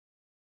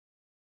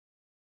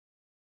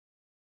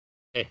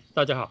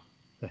大家好。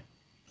对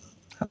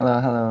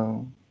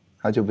 ，Hello，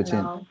 好久不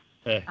见。好，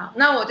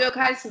那我就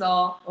开始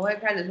喽，我会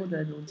开始负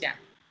责主讲。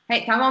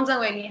唐凤政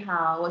委你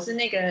好，我是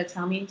那个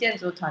常民建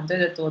筑团队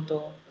的多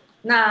多。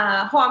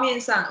那画面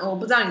上我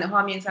不知道你的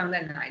画面上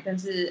在哪里，但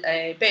是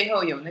背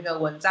后有那个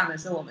蚊帐的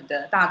是我们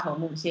的大头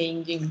目谢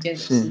英俊建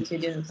筑师，谢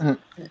建筑师。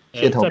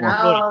谢头目。然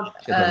后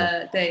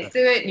对，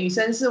这位女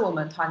生是我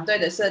们团队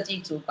的设计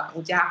主管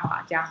吴嘉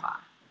华，嘉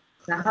华。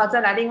然后再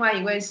来另外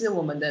一位是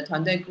我们的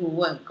团队顾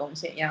问龚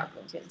显耀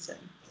龚先生。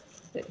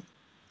对，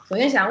首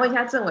先想问一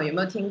下政委有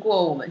没有听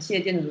过我们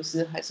谢建筑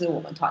师还是我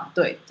们团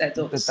队在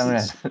做的事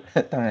情？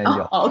当然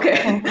有。OK。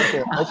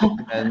而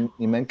且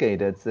你们给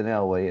的资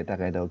料我也大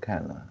概都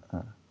看了。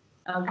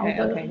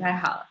OK， 太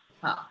好了。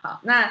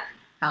好，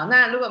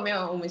那如果没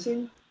有，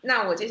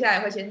那我接下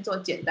来会先做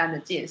简单的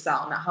介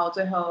绍，然后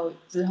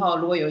之后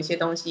如果有一些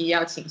东西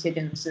要请谢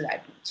建筑师来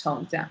补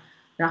充，这样，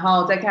然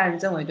后再看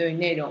政委对于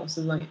内容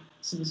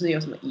是不是有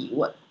什么疑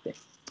问？对，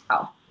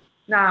好，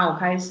那我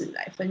开始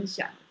来分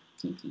享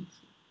PPT。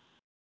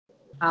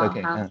好，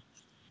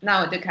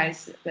那我就开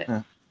始。对，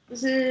就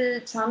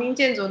是常民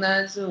建筑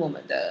呢是我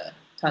们的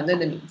团队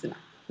的名字嘛，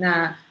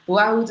那不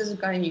外乎这是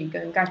关于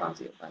跟盖房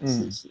子有关的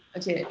事情，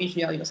而且必须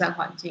要友善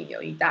环境，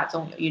有益大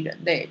众，有益人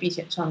类，并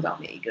且创造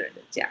每一个人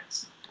的价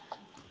值。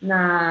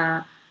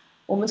那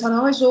我们常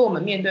常会说，我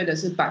们面对的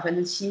是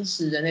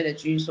70%人类的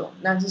居所，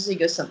那这是一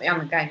个什么样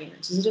的概念呢？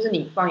其实就是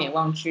你放眼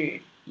望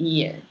去，一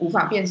眼无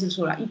法辨识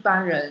出来一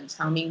般人、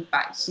常民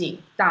百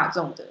姓、大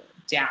众的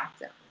家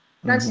这样。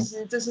那其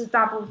实这是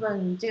大部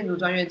分建筑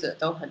专业者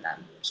都很难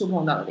触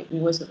碰到的领域。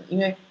为什么？因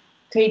为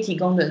可以提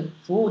供的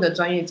服务的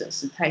专业者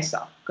是太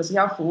少，可是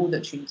要服务的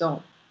群众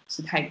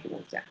是太多。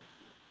这样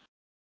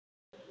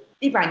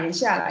100年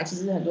下来，其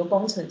实很多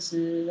工程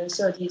师跟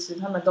设计师，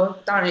他们都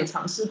当然也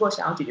尝试过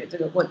想要解决这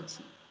个问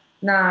题。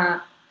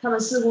那他们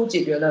似乎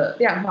解决了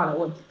量化的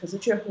问题，可是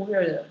却忽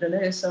略了人类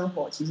的生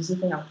活其实是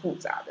非常复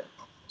杂的，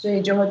所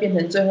以就会变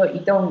成最后一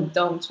栋一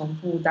栋重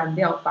复、单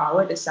调、乏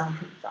味的商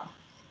品房。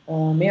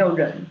没有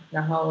人，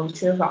然后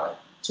缺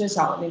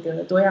少那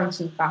个多样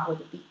性发挥的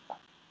地方。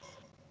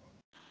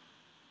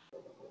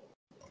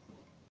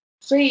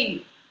所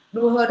以，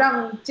如何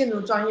让建筑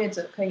专业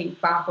者可以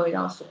发挥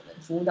到所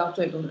能，服务到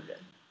最多的人，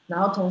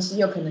然后同时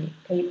又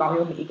可以保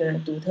有每一个人的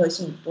独特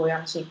性、多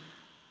样性？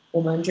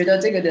我们觉得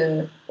这个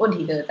的问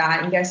题的答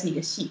案应该是一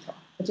个系统，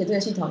而且这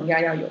个系统应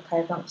该要有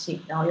开放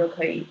性，然后又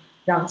可以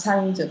让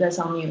参与者在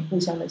上面互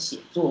相的协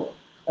作，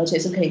而且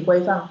是可以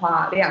规范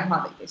化、量化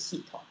的一个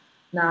系统。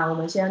那我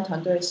们现在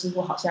团队似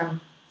乎好像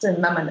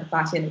正慢慢的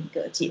发现了一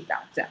个解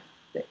答，这样。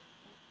对，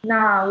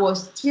那我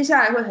接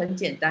下来会很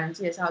简单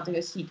介绍这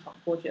个系统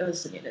过去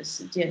20年的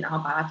实践，然后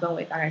把它分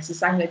为大概是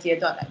3个阶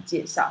段来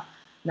介绍，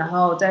然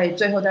后在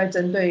最后再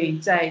针对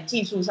在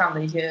技术上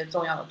的一些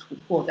重要的突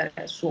破再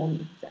来说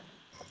明。这样，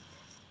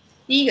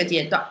第一个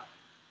阶段，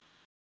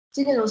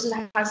谢建筑师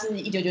他是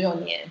1999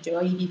年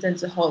921地震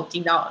之后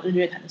进到日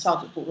月潭的少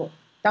族部落，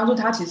当初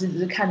他其实只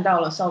是看到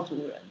了少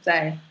族人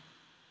在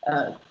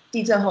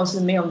地震后是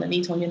没有能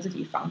力重建自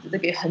己房子这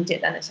个很简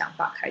单的想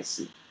法开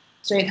始，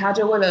所以他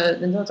就为了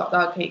能够找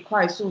到可以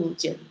快速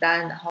简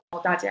单，然后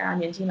大家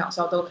年轻老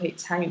少都可以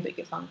参与的一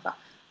个方法，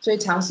所以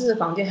尝试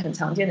房间很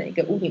常见的一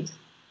个屋顶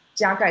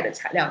加盖的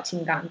材料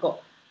轻钢构，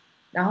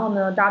然后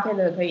呢搭配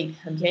了可以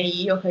很便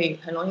宜又可以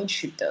很容易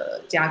取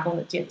得加工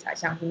的建材，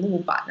像是木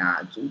板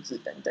啊、竹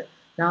子等等，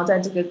然后在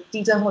这个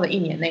地震后的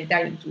1年内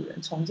带领主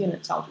人重建了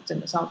整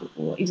个少族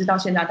部落，一直到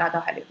现在大家都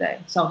还留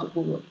在少族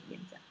部落里面。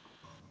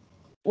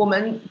我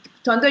们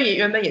团队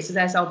原本也是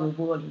在少族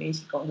部落里面一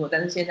起工作，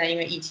但是现在因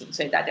为疫情，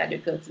所以大家就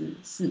各自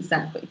四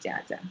散回家。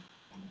这样，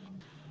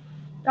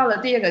到了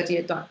第二个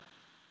阶段，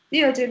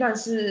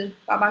是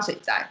88水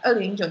灾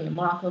，2009年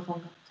莫拉克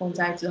风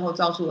灾之后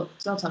造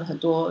成了很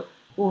多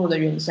部落的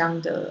原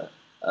乡的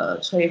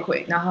摧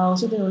毁，然后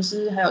谢建筑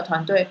师还有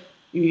团队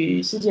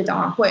与世界展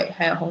望会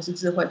还有红十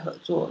字会合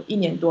作，1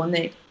年多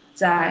内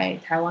在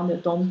台湾的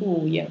东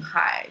部沿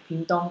海、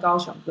屏东、高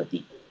雄各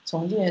地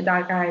重建了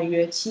大概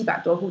约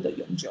700多户的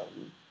永久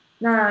屋。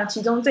那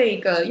其中这一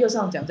个右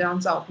上角这张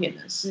照片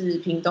呢，是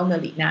屏东的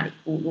里那里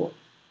部落。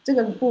这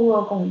个部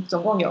落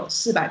总共有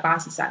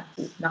483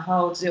户，然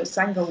后只有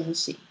3个屋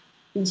型，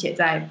并且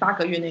在8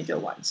个月内就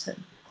完成。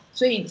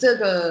所以这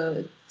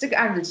个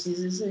案子其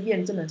实是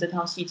验证了这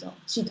套系统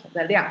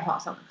在量化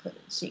上的可能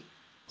性。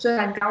虽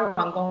然刚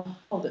完工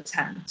后的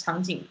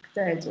场景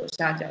在左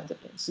下角这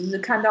边，其实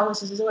看到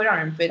其实是会让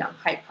人非常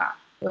害怕，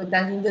会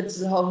担心这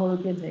之后会不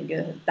会变成一个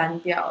很单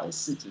调、很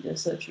死寂的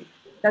社区。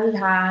但是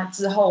它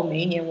之后每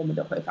一年我们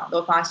的回访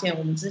都发现，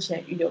我们之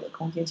前预留的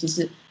空间其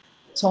实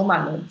充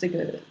满了这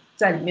个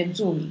在里面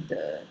著名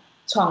的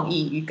创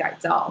意与改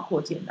造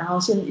扩建，然后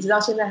直到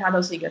现在它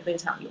都是一个非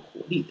常有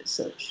活力的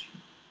社区。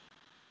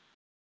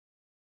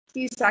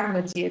第3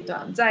个阶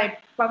段，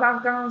在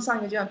刚刚上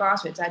一个阶段88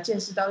水灾见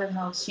识到这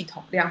套系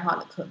统量化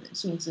的可能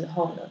性之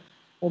后呢，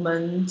我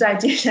们在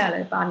接下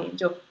来8年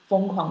就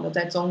疯狂的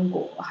在中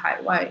国、海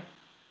外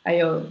还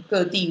有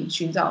各地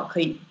寻找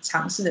可以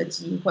尝试的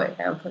机会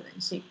还有可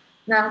能性。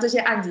那这些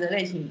案子的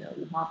类型呢，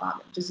五花八门，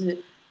就是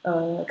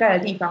盖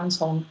的地方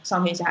从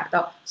上面下海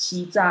到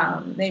西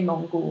藏、内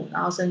蒙古，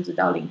然后甚至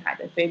到临海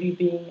的菲律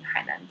宾、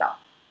海南岛。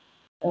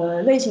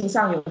类型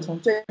上有从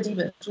最基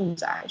本的住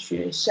宅、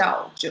学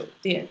校、酒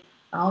店，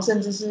然后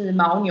甚至是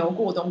牦牛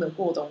过冬的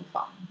过冬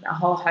房，然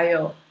后还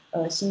有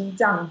西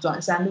藏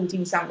转山路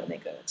径上的那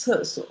个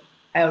厕所，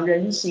还有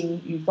人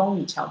行雨风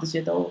雨桥，这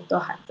些都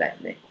含在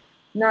内。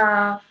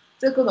那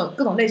这各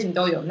种类型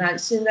都有。那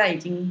现在已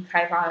经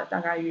开发了大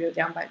概约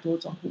200多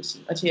种户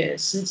型，而且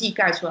实际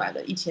盖出来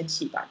的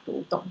1700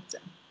多栋这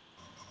样。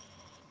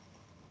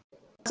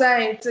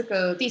在这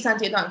个第3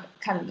阶段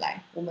看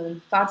来，我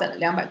们发展了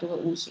200多个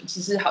屋型，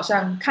其实好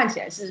像看起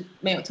来是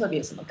没有特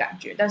别什么感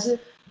觉。但是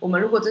我们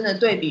如果真的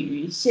对比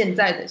于现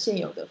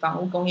有的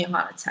房屋工业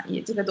化的产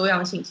业，这个多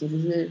样性其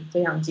实是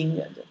非常惊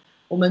人的。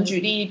我们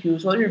举例，比如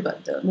说日本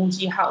的木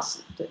屐 house，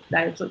 对，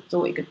来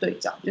作为一个对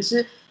照，就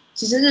是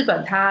其实日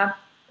本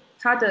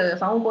它的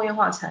房屋工业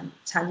化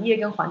产业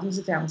跟环境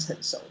是非常成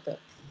熟的，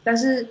但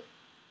是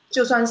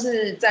就算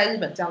是在日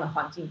本这样的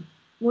环境，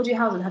木屐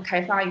house 它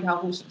开发一套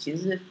户型其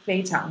实是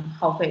非常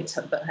耗费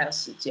成本还有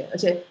时间，而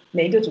且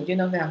每一个组件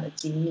都非常的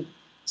精密。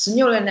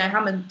16年来，他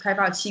们开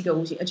发了7个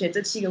屋型，而且这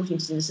7个屋型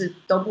其实是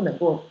都不能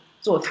够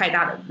做太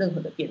大的任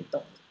何的变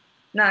动。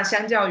那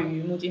相较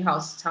于木屐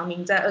house， 长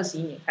明在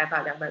21年开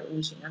发了200个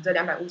屋型，那这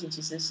200屋型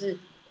其实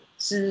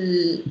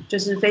是就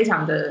是非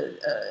常的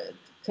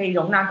可以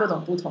容纳各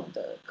种不同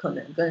的可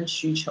能跟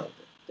需求的，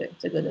对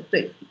这个的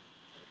对比。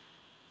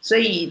所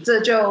以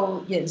这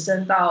就衍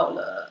生到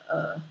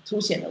了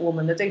凸显了我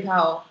们的这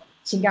套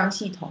轻钢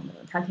系统呢，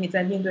它可以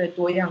在面对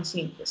多样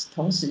性的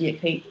同时，也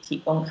可以提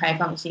供开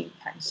放性、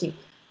弹性。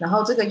然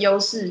后这个优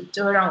势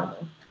就会让我们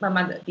慢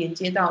慢的连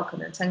接到可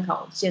能参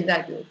考现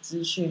在的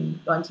资讯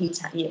软体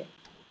产业，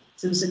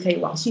是不是可以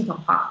往系统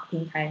化、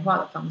平台化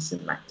的方式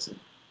迈进？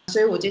所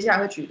以我接下来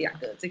会举2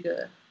个这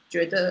个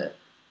觉得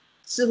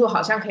似乎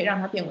好像可以让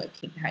它变为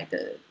平台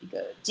的一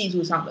个技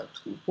术上的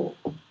突破，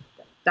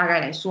大概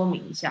来说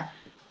明一下。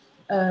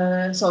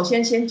首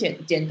先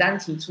简单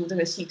提出这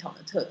个系统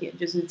的特点，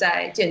就是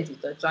在建筑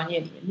的专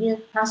业里面，因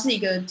为它是一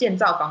个建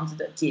造房子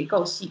的结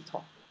构系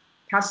统，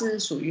它是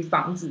属于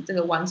房子这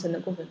个完成的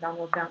过程当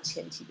中非常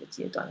前期的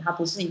阶段，它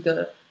不是一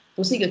个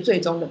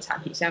最终的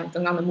产品。像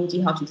刚刚的木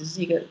屐号其实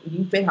是一个已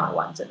经非常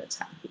完整的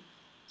产品，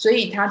所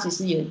以它其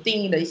实也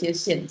定义了一些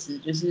限制，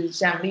就是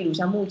例如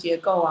像木结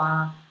构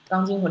啊、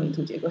钢筋混凝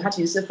土结构，它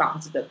其实是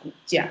房子的骨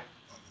架，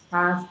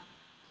它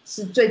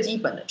是最基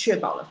本的确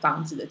保了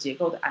房子的结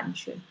构的安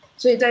全。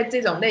所以在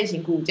这种类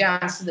型骨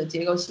架式的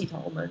结构系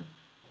统，我们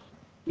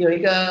有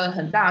一个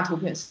很大的图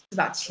片是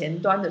把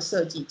前端的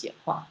设计简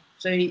化，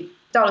所以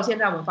到了现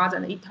在我们发展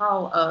了一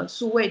套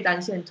数位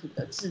单线图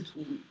的制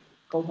图与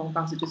沟通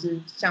方式，就是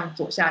像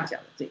左下角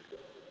的这个。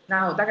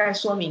那我大概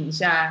说明一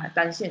下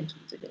单线图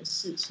这件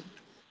事情。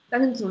单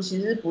线图其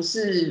实不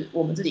是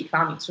我们自己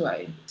发明出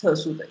来特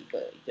殊的一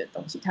个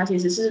东西，它其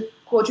实是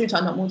过去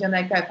传统木匠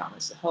在盖房的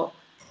时候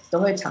都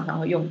会常常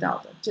会用到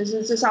的，就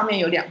是这上面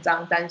有2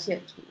张单线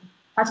图。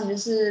它其实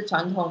是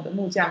传统的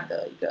木匠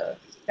的一个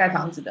盖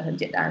房子的很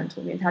简单的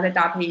图面，它再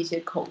搭配一些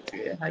口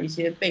诀，还有一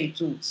些备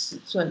注尺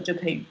寸，就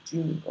可以与居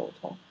民沟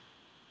通。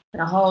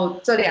然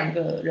后这2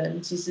个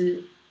人其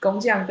实工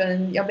匠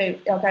跟要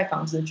盖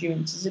房子的居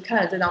民，其实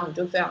看了这张图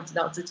就非常知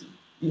道自己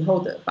以后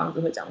的房子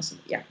会长什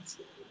么样子。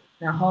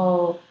然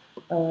后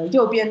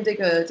右边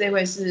这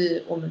位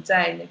是我们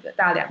在那个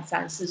大凉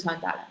山，四川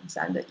大凉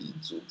山的彝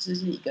族，这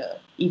是一个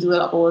彝族的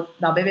老伯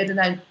正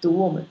在读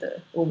我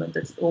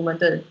们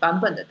的版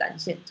本的单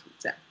线图，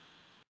这样。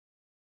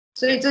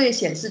所以这也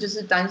显示就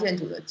是单线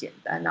图的简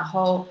单，然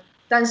后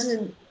但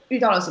是遇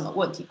到了什么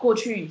问题？过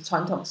去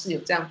传统是有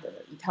这样的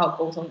一套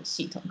沟通的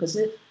系统，可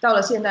是到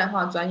了现代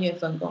化专业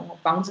分工，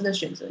房子的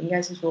选择应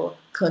该是说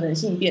可能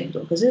性变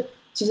多，可是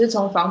其实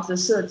从房子的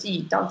设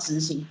计到执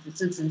行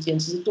之间，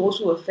其实多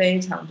出了非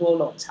常多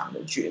冗长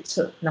的决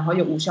策，然后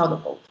又无效的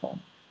沟通，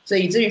所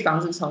以以至于房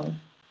子从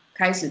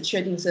开始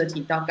确定设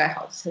计到盖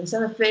好，产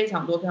生了非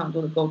常多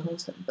的沟通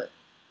成本。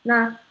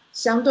那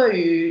相对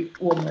于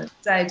我们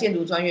在建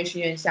筑专业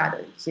训练下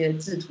的一些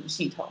制图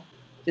系统，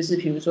就是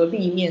比如说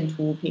立面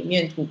图、平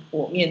面图、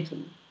剖面图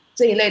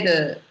这一类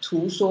的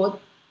图说，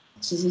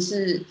其实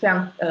是非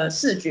常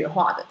视觉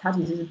化的，它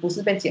其实不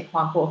是被简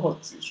化过后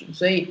咨询，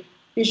所以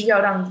必须要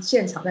让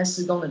现场在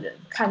施工的人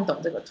看懂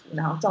这个图，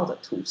然后照着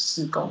图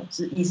施工，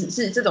是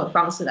这种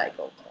方式来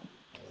沟通。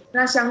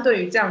那相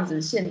对于这样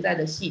子现在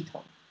的系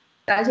统，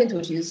单线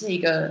图其实是一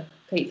个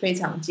可以非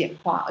常简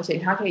化，而且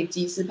它可以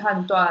及时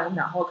判断，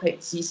然后可以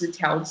及时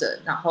调整，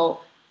然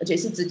后而且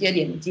是直接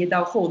连接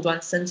到后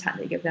端生产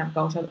的一个非常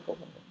高效的沟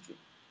通工具。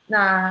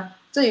那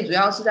这里主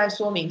要是在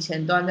说明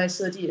前端在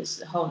设计的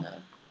时候呢，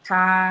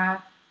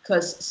它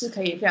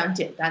可以非常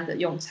简单的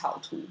用草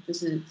图，就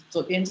是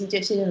左边是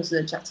建筑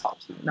师的草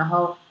图，然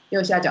后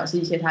右下角是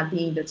一些它定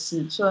义的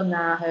尺寸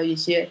啊，还有一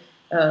些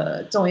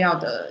重要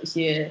的一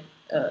些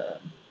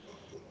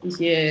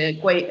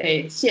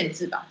限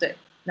制吧，对。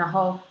然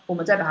后我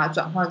们再把它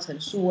转换成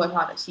数位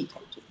化的系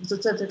统图，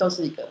这都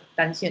是一个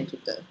单线图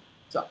的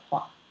转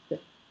化，对。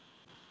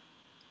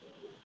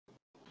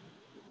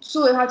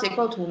数位化结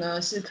构图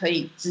呢是可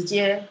以直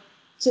接，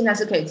现在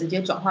是可以直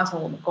接转化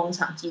成我们工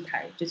厂机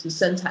台就是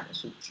生产的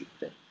数据，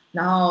对，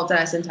然后再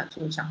来生产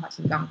出强化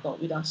轻钢构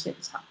遇到现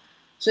场，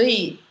所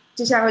以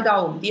接下来会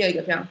到我们第二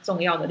个非常重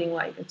要的另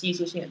外一个技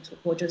术性的突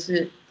破，就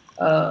是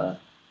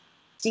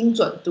精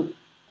准度。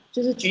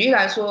就是举例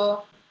来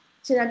说，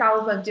现在大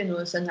部分建筑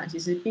的生产其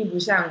实并不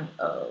像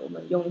我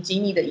们用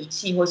精密的仪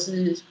器或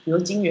是比如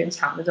晶圆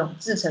厂那种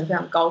制程非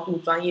常高度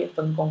专业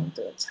分工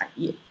的产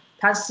业，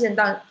它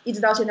一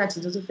直到现在其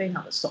实都是非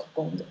常的手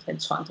工的很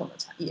传统的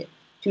产业。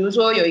比如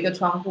说有一个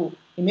窗户，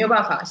你没有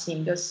办法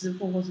请一个师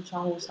傅或是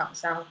窗户厂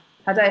商，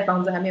他在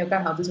房子还没有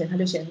盖好之前，他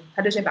就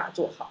先把它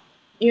做好，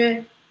因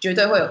为绝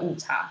对会有误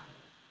差。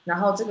然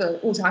后这个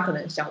误差可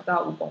能小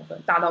到5公分，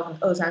大到可能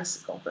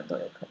20-30公分都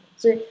有可能，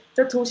所以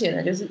这凸显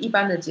的就是一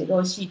般的结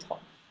构系统，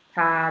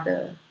它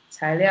的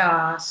材料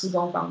啊、施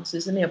工方式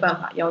是没有办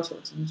法要求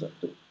精准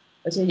度，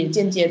而且也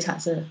间接产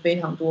生了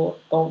非常多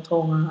沟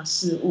通啊、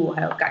失误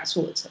还有改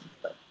错的成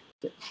本。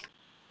对，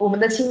我们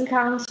的轻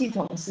康系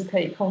统是可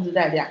以控制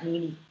在2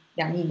米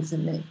之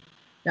内，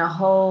然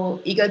后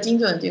一个精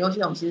准的结构系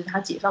统，其实它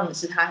解放的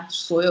是它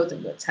所有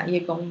整个产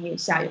业供应链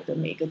下游的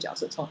每一个角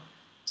色，从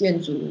建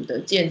筑的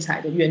建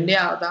材的原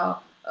料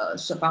到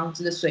房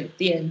子的水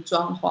电、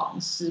装潢、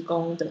施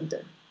工等等，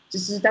就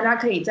是大家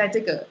可以在这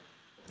个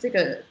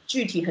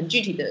很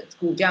具体的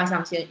骨架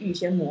上预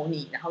先模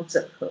拟，然后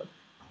整合，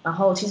然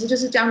后其实就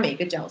是将每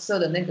个角色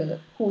的那个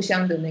互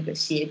相的那个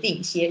协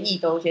议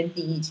都先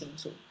定义清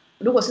楚。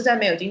如果是在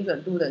没有精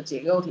准度的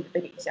结构体的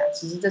背景下，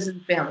其实这是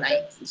非常难以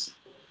执行。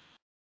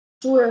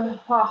数位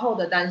化后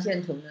的单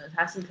线图呢，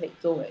它是可以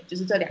作为就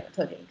是这2个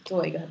特点，作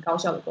为一个很高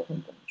效的沟通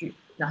工具，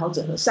然后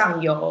整合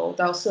上游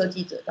到设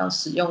计者到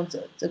使用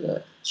者这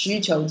个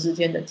需求之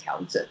间的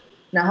调整。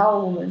然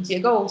后我们结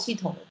构系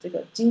统的这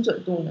个精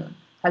准度呢，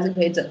它是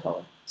可以整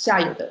合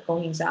下游的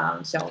供应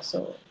商、销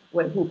售、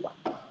维护管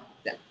理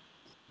这样。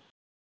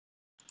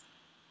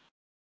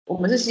我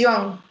们是希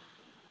望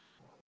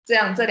这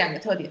2个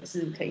特点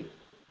是可以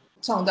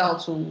创造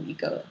出一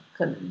个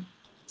可能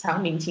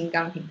常民轻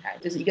钢平台，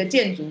就是一个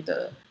建筑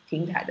的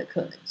平台的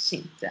可能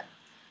性这样。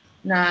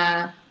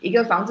那一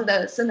个房子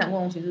的生产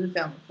过程其实是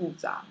非常复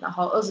杂，然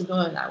后20多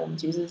年来，我们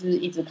其实是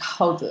一直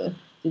靠着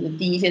就是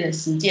第一线的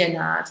实践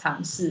啊、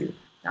尝试，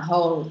然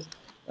后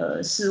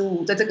事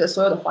物在这个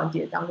所有的环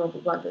节当中不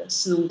断的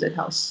事物这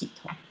套系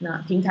统。那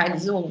平台只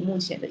是我们目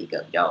前的一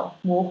个比较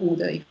模糊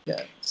的一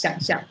个想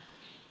象，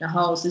然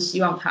后是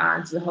希望它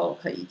之后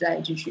可以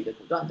再继续的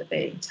不断的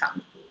被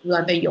不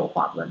断被优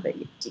化、不断被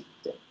演进。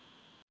对，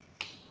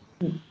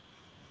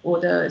我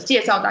的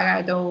介绍大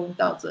概都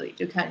到这里，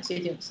就看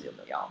谢建筑师有没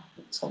有要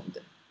补充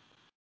的。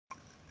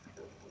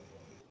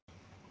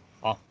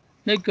好，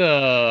那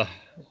个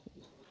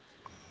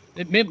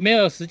没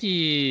有实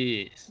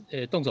际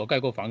动手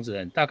盖过房子的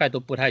人，大概都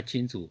不太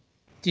清楚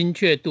精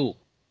确度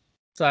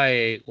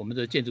在我们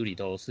的建筑里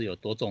头是有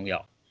多重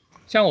要。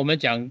像我们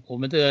讲我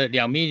们的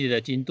2米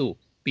的精度，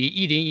比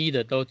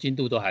101的精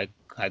度都还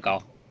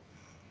高。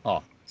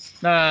哦，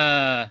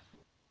那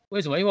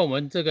为什么？因为我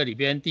们这个里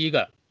边第一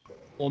个，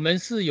我们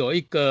是有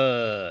一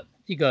个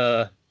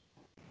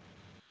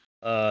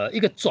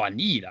转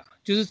译啦，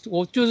就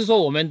是说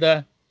我们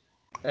的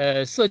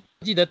设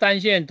计的单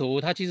线图，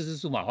它其实是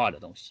数码化的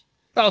东西，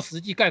到实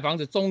际盖房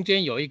子中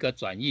间有一个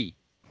转译，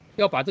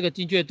要把这个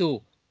精确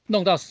度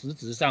弄到实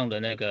质上的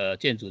那个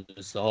建筑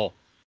的时候，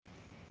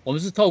我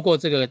们是透过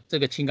这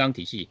个轻钢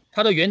体系，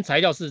它的原材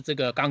料是这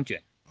个钢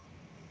卷。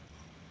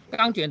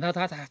钢卷它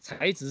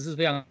材质是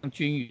非常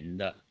均匀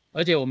的，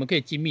而且我们可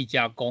以精密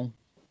加工，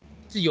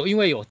因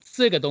为有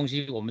这个东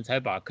西，我们才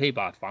可以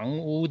把房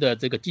屋的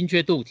这个精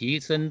确度提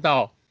升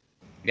到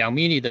2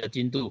米的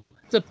精度，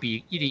这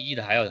比101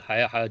的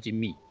还要精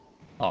密。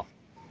哦，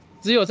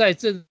只有在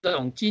这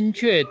种精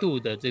确度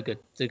的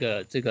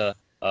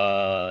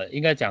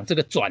应该讲这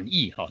个转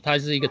译它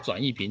是一个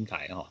转译平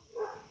台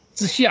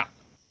之下，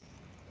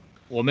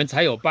我们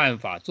才有办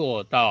法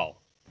做到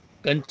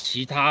跟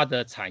其他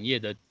的产业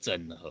的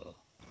整合，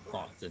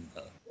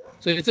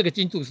所以这个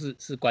精度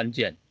是关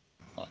键，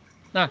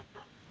那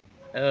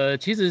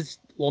其实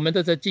我们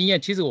的这经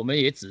验，其实我们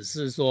也只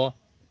是说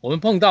我们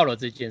碰到了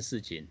这件事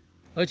情，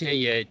而且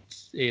也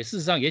事实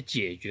上也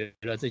解决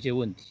了这些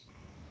问题，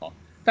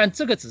但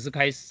这个只是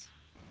开始，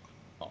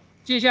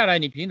接下来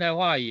你平台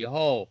化以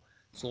后，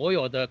所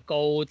有的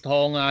沟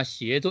通啊、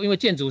协作，因为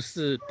建筑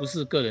不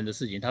是个人的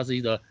事情，它是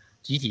一个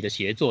集体的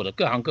协作的，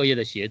各行各业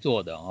的协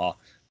作的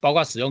包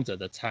括使用者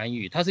的参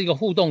与，它是一个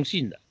互动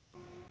性的，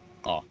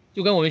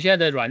就跟我们现在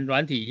的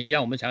软体一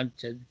样，我们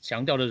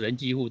强调的人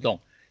机互动。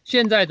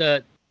现在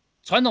的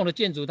传统的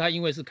建筑，它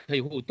因为是可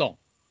以互动，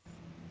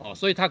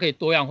所以它可以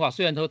多样化。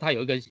虽然说它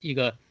有一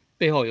个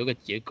背后有一个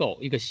结构、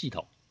一个系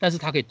统，但是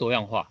它可以多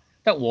样化。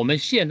但我们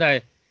现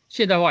代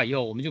化以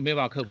后，我们就没有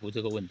办法克服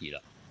这个问题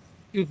了，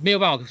就没有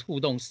办法互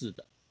动式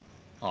的，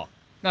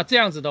那这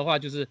样子的话，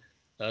就是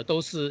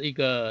都是一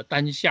个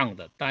单向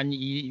的、单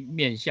一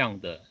面向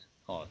的，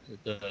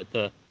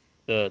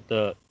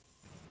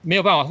没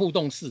有办法互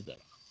动式的，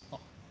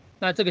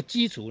那这个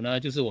基础呢，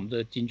就是我们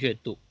的精确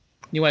度，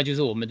另外就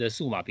是我们的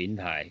数码平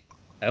台，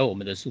还有我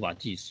们的数码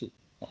技术。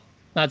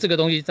那这个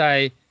东西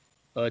在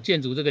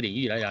建筑这个领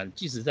域来讲，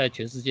即使在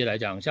全世界来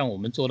讲，像我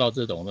们做到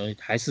这种呢，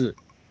还是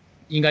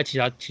应该其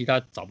他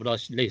找不到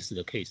类似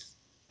的 case。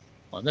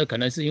那可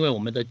能是因为我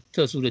们的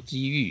特殊的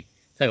机遇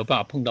才有办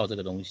法碰到这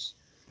个东西。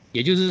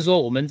也就是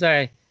说，我们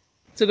在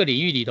这个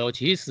领域里头，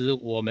其实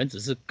我们只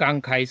是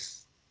刚开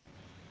始。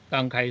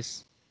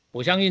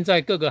我相信在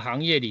各个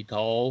行业里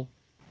头，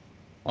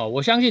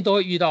我相信都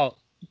会遇到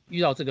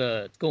这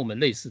个跟我们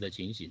类似的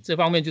情形。这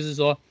方面就是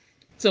说，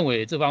政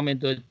委这方面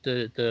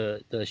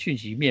的讯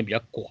息面比较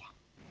广，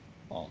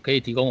可以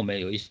提供我们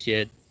有一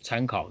些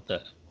参考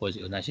的，或者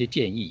有哪些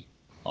建议。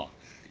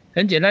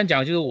很简单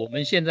讲，就是我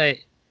们现在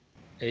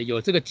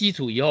有这个基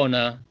础以后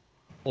呢，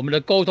我们的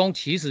沟通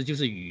其实就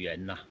是语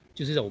言啦，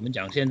就是我们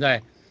讲现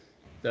在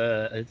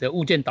的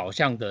物件导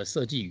向的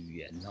设计语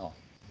言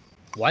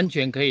完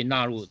全可以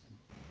纳入，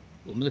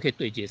我们都可以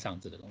对接上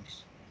这个东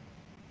西。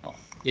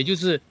也就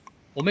是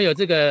我们有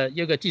这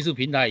个技术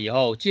平台以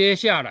后，接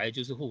下来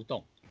就是互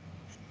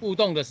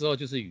动的时候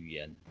就是语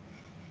言。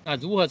那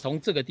如何从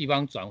这个地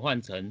方转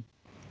换成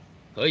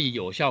可以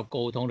有效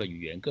沟通的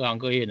语言，各行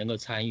各业能够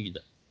参与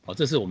的，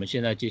这是我们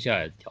现在接下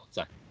来的挑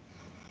战。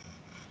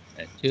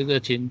就是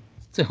请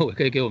政委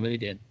可以给我们一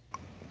点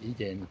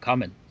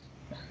comment。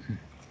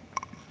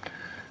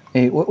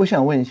我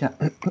想问一下，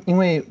因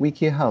为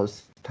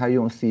WikiHouse 它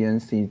用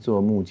CNC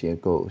做木结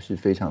构是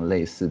非常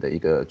类似的一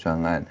个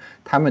专案，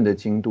他们的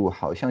精度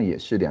好像也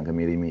是2个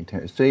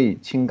mm， 所以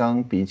轻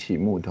钢比起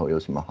木头有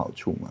什么好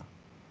处吗？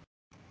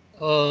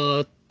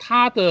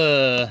它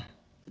的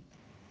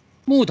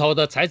木头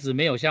的材质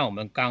没有像我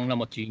们钢那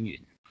么均匀。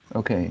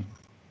OK。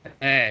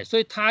所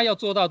以它要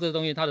做到这个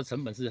东西，它的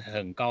成本是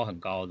很高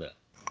的。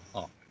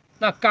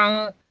那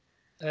钢，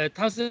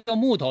它是用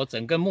木头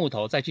整根木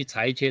头再去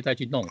裁切再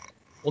去弄，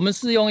我们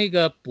是用一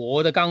个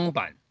薄的钢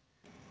板，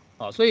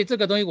所以这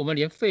个东西我们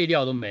连废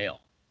料都没有，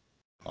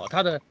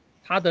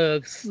它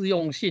的适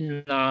用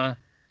性啦、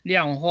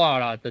量化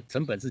啦的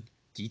成本是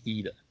极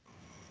低的。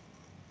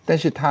但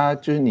是它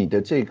就是你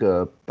的这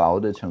个薄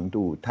的程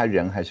度，它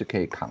人还是可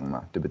以扛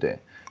嘛，对不对？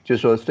就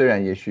是说，虽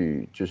然也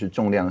许就是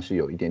重量是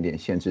有一点点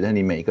限制，但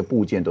你每一个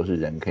部件都是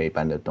人可以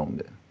搬得动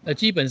的。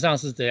基本上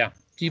是这样，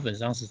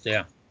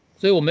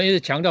所以我们一直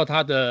强调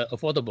它的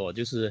affordable，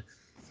 就是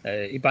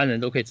一般人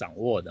都可以掌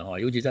握的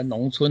尤其在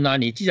农村啊，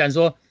你既然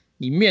说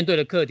你面对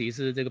的课题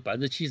是这个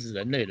70%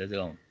人类的这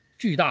种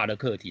巨大的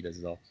课题的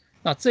时候，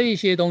那这一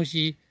些东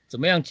西怎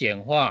么样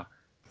简化，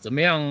怎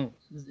么样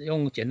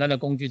用简单的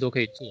工具都可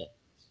以做，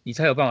你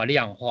才有办法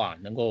量化，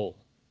能够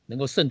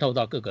渗透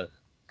到各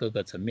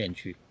个层面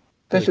去。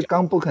但是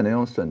钢不可能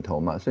用榫头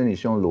嘛，所以你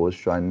是用螺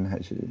栓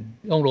还是？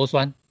用螺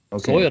栓，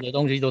 所有的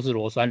东西都是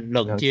螺栓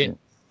冷接。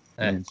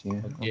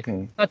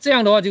OK。那这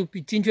样的话就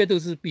精确度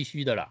是必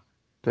须的啦。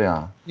对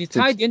啊，你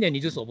差一点点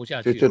你就锁不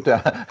下去。就对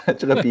啊，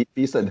这个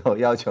比榫头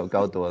要求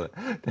高多了。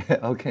对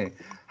 ，OK。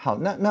好，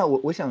那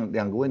我想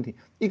2个问题，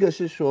一个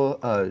是说，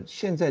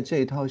现在这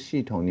一套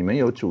系统，你们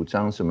有主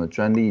张什么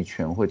专利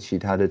权或其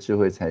他的智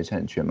慧财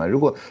产权吗？如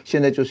果现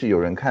在就是有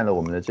人看了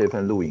我们的这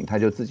份录影，他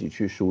就自己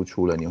去输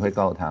出了，你会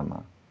告他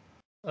吗？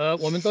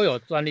我们都有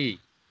专利，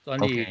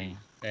 Okay.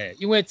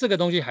 因为这个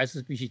东西还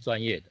是必须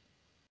专业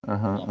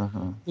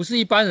的，不是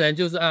一般人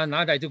就是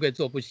拿来就可以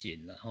做，不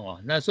行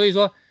了那所以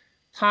说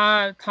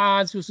他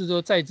就是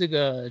说在这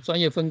个专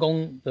业分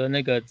工的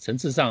那个层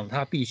次上，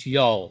他必须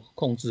要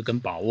控制跟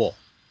把握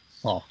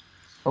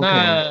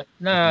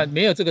那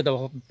没有这个的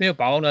没有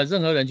把握呢，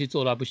任何人去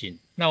做它不行，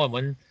那我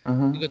们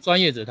这个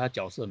专业者他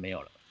角色没有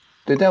了。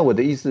对，但我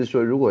的意思是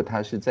说，如果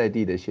他是在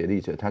地的协力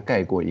者，他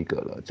盖过一个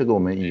了，这个我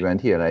们以软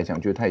体来讲，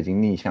就是他已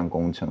经逆向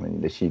工程了你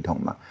的系统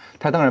嘛，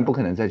他当然不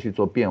可能再去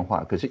做变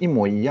化，可是一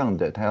模一样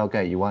的，他要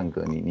盖1万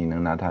个，你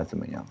能拿他怎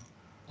么样？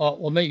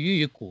我们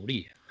予以鼓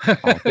励。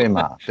对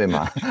嘛，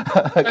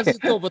但是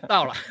做不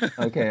到了。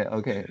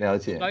OK， 了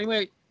解。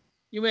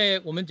因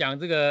为我们讲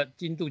这个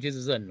精度其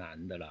实是很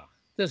难的啦，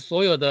这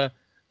所有的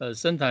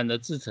生产的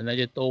制程那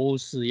些都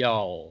是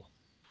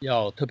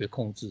要特别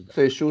控制的，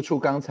所以输出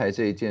刚才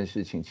这一件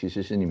事情，其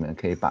实是你们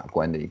可以把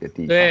关的一个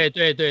地方。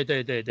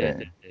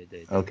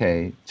对。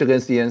OK， 这跟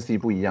CNC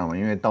不一样嘛，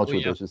因为到处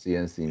都是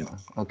CNC 嘛。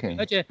OK，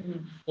 而且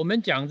我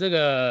们讲这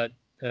个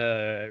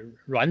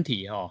软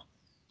体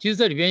其实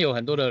这里边有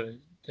很多的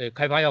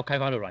开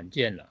发的软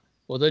件了，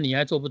否则你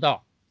还做不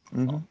到。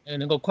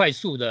能够快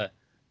速的，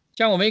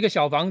像我们一个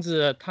小房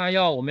子，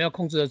我们要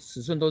控制的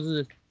尺寸都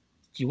是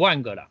几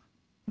万个啦。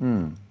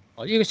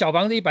一个小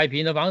房子100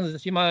平的房子，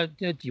起码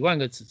就几万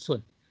个尺寸，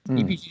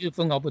你必须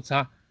分毫不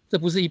差，这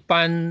不是一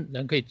般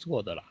人可以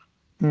做的啦。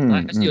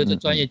还是有这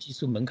专业技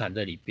术门槛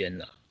在里边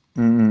了。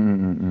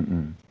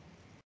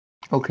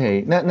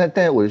OK， 那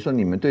但我是说，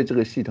你们对这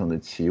个系统的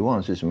期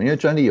望是什么？因为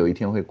专利有一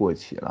天会过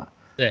期了。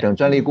对，等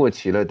专利过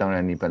期了，当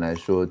然你本来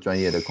说专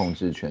业的控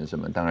制权什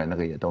么，当然那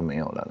个也都没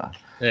有了啦。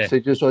对，所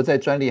以就是说，在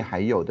专利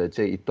还有的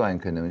这一段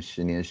可能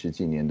10年、10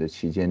几年的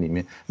期间里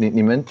面，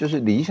你们就是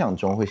理想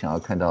中会想要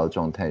看到的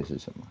状态是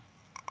什么？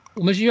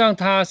我们希望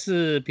它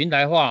是平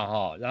台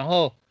化然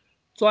后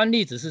专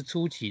利只是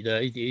初期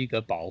的一个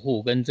保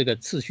护跟这个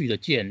秩序的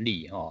建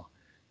立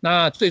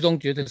那最终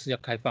绝对是要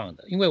开放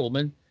的，因为我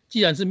们既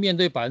然是面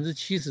对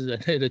70%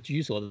人类的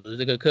居所的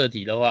这个课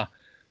题的话，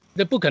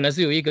这不可能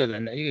是有一个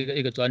人的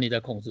一个专利在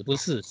控制，不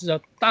是，是要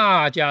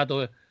大家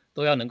都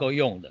要能够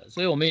用的，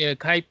所以我们也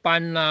开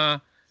班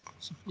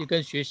也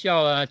跟学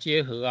校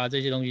结合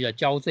这些东西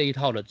教这一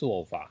套的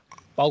做法，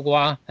包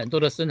括很多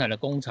的生产的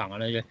工厂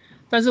那些，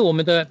但是我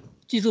们的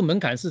技术门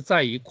槛是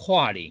在于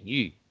跨领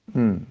域，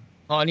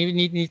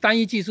你单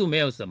一技术没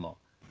有什么，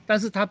但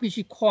是它必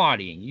须跨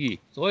领域，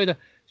所谓的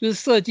就是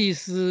设计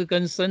师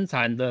跟生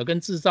产的、跟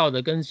制造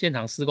的、跟现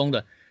场施工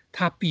的，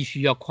它必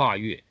须要跨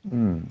越，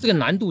这个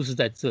难度是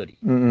在这里，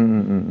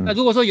那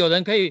如果说有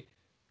人可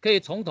以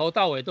从头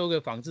到尾都可以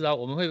仿制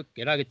我们会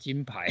给他一个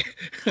金牌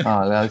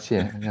了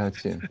解，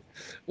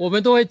我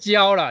们都会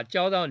教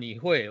到你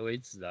会为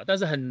止但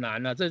是很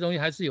难这东西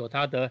还是有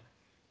它的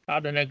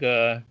那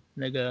个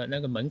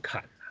门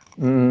槛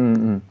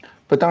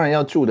不，当然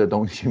要住的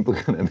东西不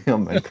可能没有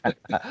门槛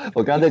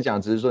我刚才讲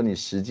只是说你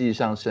实际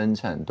上生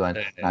产端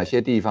哪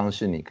些地方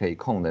是你可以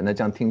控的，那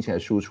这样听起来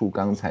输出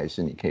钢材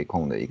是你可以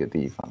控的一个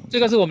地方。这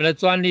个是我们的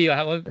专利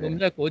我们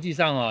在国际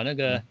上那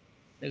个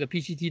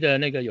PCT 的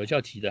那个有效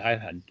期的还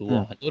很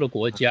多很多的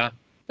国家，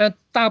但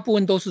大部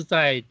分都是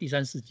在第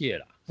三世界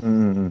啦。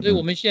所以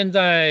我们现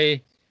在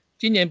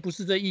今年不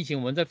是这疫情，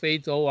我们在非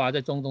洲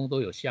在中东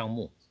都有项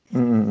目。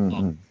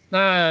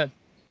那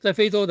在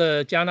非洲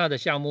的加纳的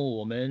项目，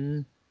我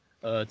们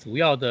主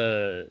要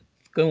的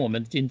跟我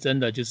们竞争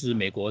的就是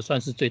美国算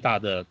是最大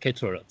的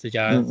Caterpillar 这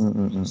家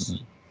公司。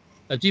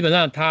基本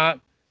上它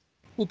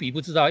不比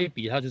不知道，一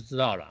比它就知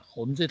道了。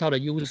我们这套的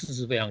优势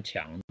是非常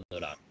强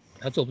的啦，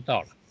它做不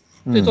到了。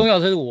最重要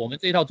的是我们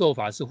这一套做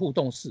法是互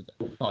动式的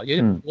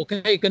我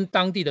可以跟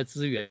当地的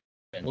资源，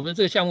我们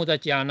这个项目在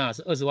加纳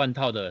是20万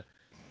套的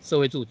社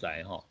会住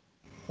宅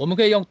我们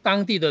可以用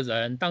当地的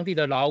人、当地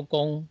的劳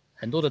工，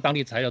很多的当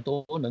地材料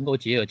都能够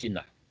结合进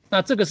来。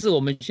那这个是我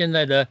们现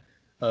在的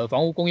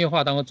房屋工业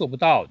化当中做不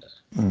到的。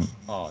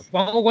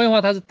房屋工业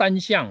化它是单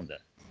向的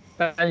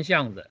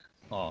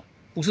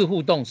不是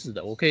互动式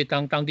的，我可以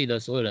当地的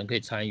所有人可以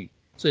参与，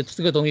所以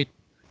这个东西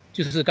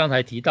就是刚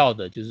才提到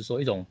的，就是说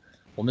一种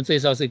我们这一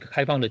套是一个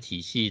开放的体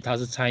系，它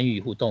是参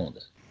与互动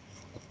的。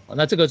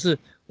那这个是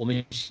我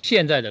们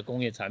现在的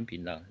工业产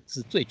品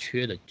是最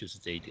缺的，就是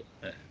这一点。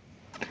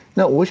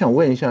那我想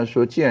问一下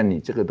说，既然你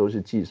这个都是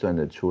计算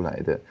的出来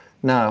的，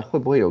那会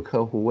不会有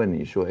客户问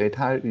你说，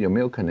他有没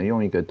有可能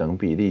用一个等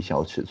比例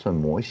小尺寸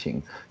模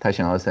型，他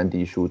想要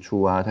3D 输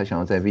出他想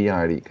要在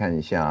VR 里看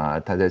一下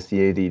他在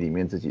CAD 里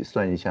面自己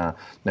算一下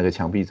那个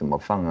墙壁怎么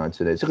放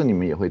之类，这个你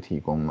们也会提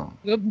供吗？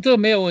这个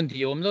没有问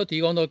题，我们都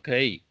提供都可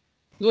以。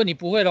如果你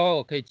不会的话，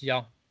我可以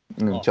教。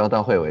教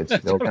到会为止。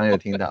我刚刚有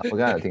听到，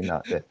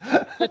对。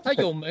它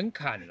有门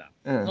槛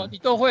了。你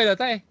都会了，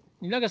但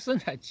你那个生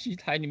产机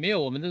台，你没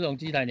有我们这种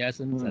机台，你还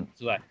生产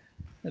之外，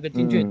那个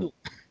精确度。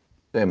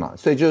对嘛，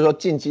所以就是说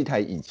进机台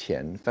以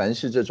前，凡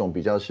是这种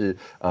比较是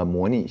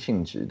模拟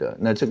性质的，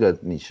那这个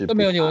你是都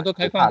没有，我们都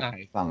开放的，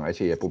开放，而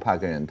且也不怕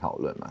跟人讨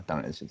论嘛，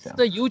当然是这样。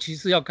这尤其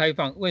是要开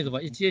放，为什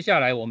么？接下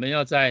来我们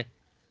要在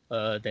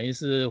等于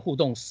是互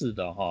动式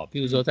的比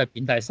如说在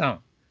平台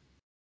上，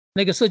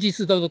那个设计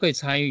师都可以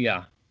参与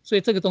所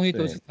以这个东西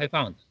都是开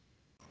放的。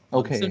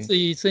OK， 甚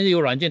至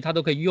有软件它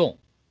都可以用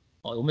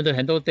我们的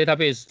很多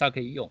database 它可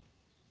以用，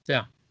这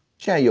样。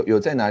现在有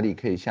在哪里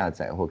可以下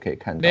载或可以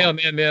看到？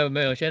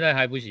没有，现在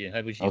还不行。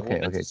OK，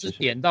 我们只是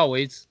点到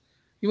为止，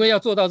因为要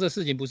做到这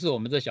事情不是我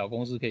们这小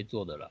公司可以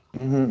做的了。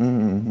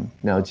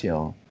了解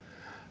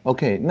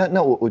OK，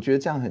 那我觉得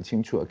这样很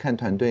清楚了。看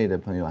团队的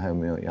朋友还有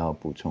没有要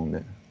补充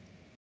的？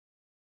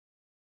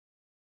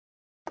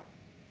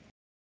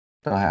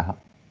都还好。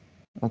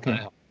OK，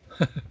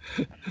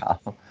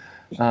 好，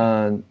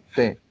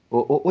对。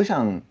我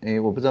想，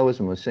我不知道为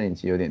什么摄影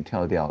机有点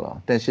跳掉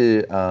了，但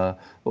是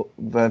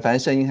反正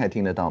声音还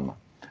听得到嘛。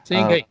声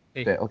音可以。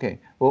对 ，OK，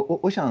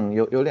 我想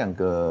有两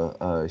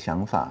个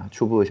想法，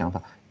初步的想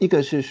法，一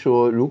个是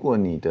说，如果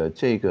你的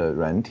这个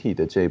软体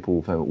的这一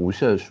部分无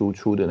设输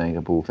出的那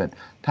个部分，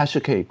它是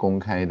可以公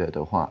开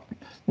的话，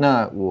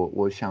那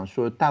我想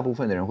说，大部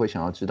分的人会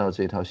想要知道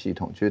这套系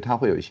统，就是它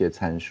会有一些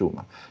参数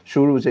嘛，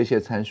输入这些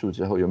参数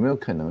之后，有没有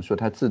可能说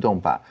它自动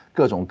把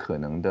各种可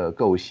能的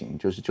构型，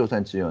就是就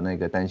算只有那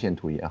个单线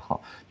图也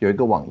好，有一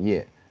个网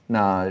页。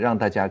那让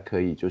大家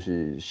可以就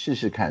是试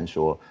试看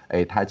说，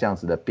它这样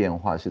子的变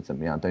化是怎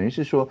么样？等于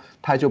是说，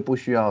它就不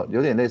需要有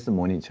点类似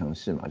模拟程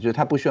式嘛，就是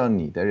它不需要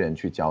你的人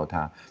去教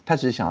它，它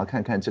只是想要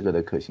看看这个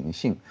的可行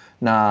性。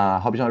那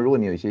好比像如果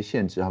你有一些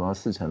限制，好比像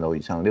4层楼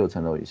以上、6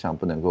层楼以上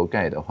不能够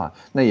盖的话，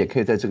那也可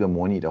以在这个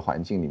模拟的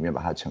环境里面把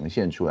它呈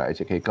现出来，而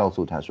且可以告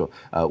诉他说，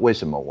为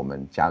什么我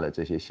们加了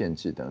这些限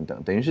制等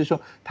等。等于是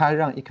说，它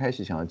让一开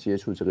始想要接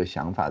触这个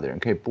想法的人，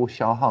可以不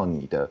消耗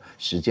你的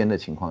时间的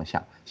情况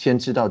下，先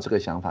知道这个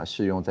想法法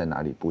适用在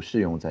哪里，不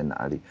适用在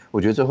哪里？我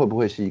觉得这会不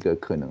会是一个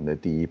可能的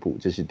第一步？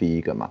这是第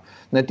一个嘛。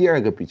那第二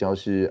个比较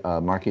是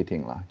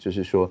marketing 啦，就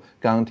是说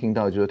刚刚听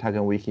到就是它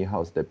跟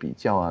WikiHouse 的比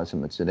较啊什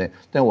么之类。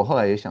但我后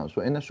来也想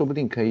说，那说不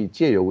定可以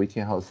借由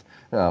WikiHouse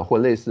或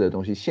类似的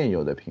东西现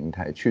有的平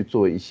台去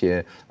做一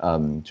些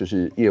就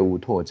是业务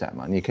拓展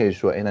嘛。你可以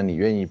说，那你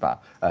愿意把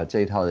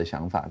这一套的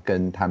想法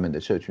跟他们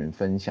的社群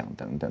分享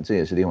等等，这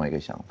也是另外一个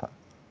想法。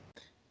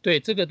对，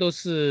这个都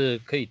是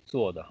可以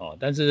做的哈，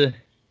但是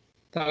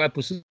大概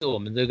不是我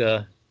们这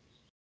个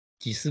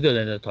几十个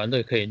人的团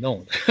队可以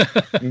弄的。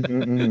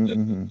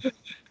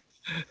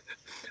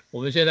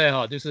我们现在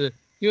哈，就是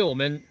因为我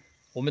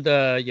们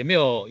的也没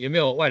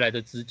有外来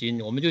的资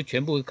金，我们就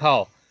全部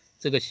靠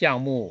这个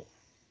项目，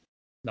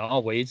然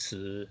后维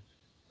持，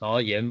然后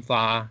研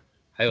发，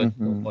还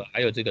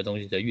有这个东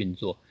西的运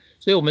作，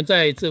所以我们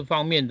在这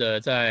方面的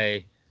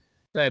在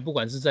不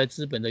管是在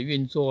资本的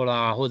运作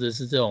啦，或者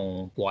是这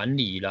种管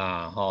理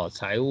啦、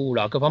财务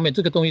啦各方面，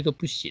这个东西都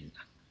不行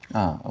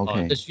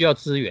OK，这需要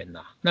资源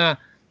啦。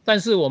但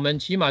是我们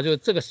起码就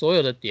这个所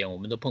有的点我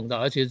们都碰到，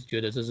而且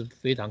觉得这是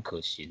非常可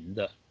行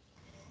的，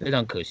非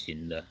常可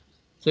行的。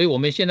所以我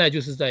们现在就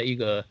是在一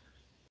个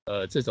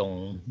这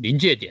种临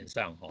界点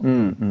上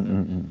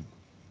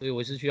所以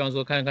我是希望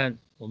说看看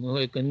我们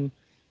会跟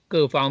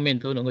各方面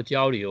都能够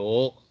交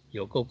流，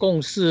有个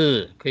共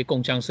识，可以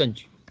共襄盛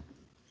举。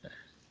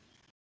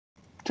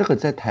这个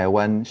在台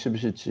湾是不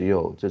是只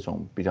有这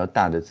种比较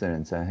大的自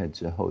然灾害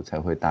之后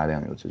才会大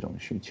量有这种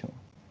需求？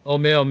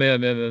没有，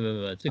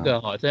这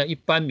个在一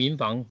般民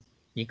房，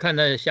你看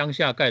那乡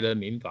下盖的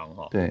民房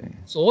对，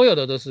所有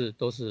的都是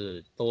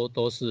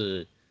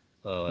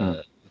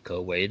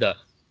可为的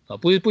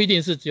不一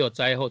定是只有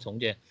灾后重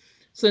建，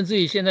甚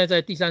至于现在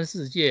在第三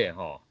世界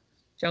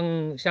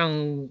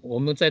像我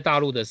们在大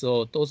陆的时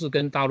候，都是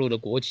跟大陆的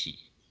国企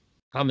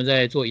他们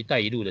在做“一带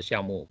一路”的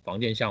项目，房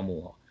建项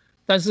目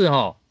但是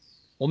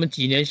我们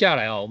几年下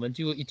来我们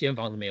就一间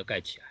房子没有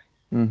盖起来。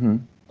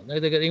那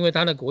这个因为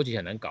他那国企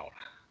很难搞了，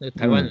那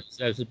台湾人实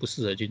在是不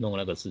适合去弄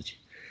那个事情。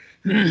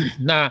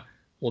那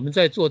我们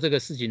在做这个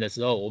事情的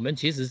时候，我们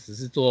其实只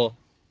是做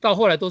到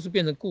后来都是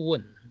变成顾问，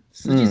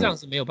实际上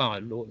是没有办法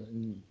落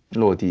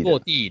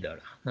地的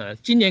了。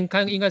今年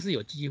看应该是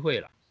有机会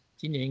了，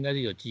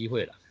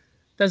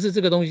但是这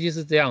个东西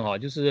是这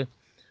样就是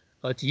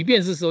即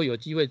便是说有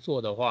机会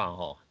做的话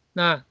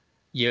那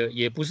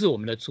也不是我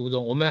们的初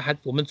衷，我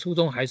们初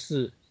衷还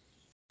是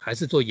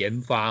做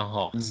研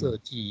发设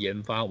计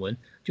研发，我们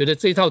觉得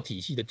这套体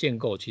系的建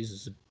构其实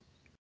是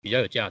比较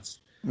有价值。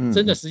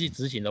真的实际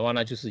执行的话，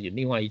那就是有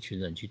另外一群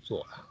人去做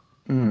了。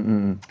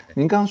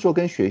您刚刚说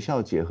跟学校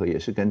结合，也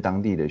是跟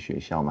当地的学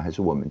校吗？还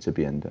是我们这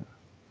边的？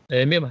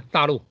没有，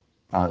大陆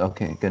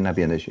OK， 跟那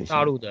边的学校。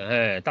大陆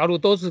的大陆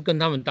都是跟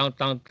他们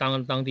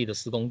当地的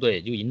施工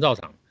队就营造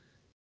厂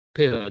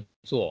配合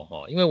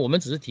做因为我们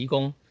只是提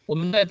供。我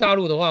们在大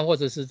陆的话，或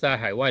者是在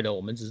海外的，我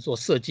们只是做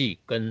设计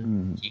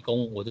跟提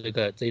供我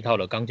这一套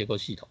的钢结构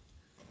系统，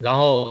然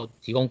后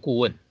提供顾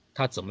问，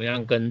它怎么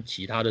样跟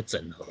其他的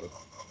整合。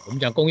我们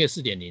讲工业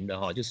 4.0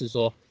 的就是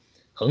说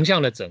横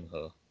向的整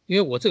合，因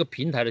为我这个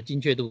平台的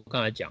精确度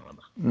刚才讲了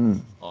嘛，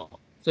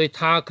所以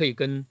它可以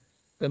跟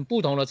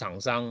不同的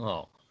厂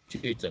商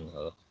去整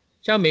合。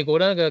像美国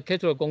的那个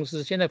Caterpillar 公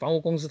司，现在房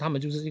屋公司他们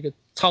就是一个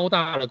超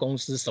大的公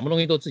司，什么东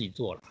西都自己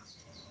做了。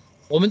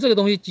我们这个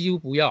东西几乎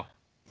不要。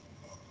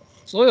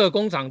所有的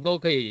工厂都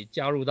可以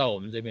加入到我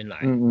们这边来，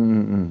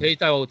可以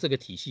到这个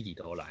体系里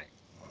头来，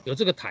有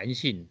这个弹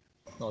性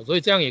所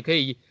以这样也可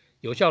以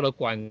有效的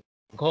管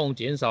控，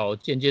减少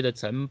间接的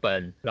成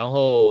本，然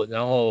后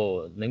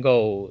能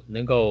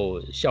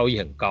够效益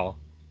很高。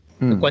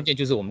关键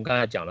就是我们刚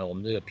才讲了我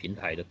们这个平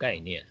台的概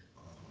念。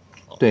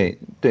对，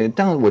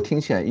但我听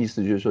起来意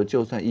思就是说，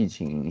就算疫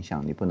情影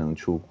响你不能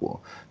出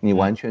国，你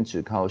完全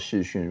只靠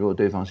视讯，如果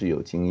对方是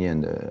有经验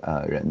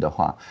的人的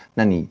话，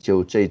那你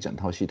就这一整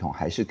套系统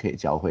还是可以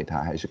教会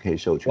他，还是可以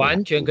授权，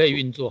完全可以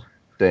运作。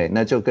对，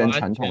那就跟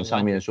传统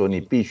上面说你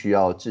必须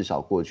要至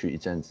少过去一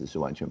阵子是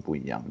完全不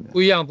一样的。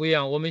不一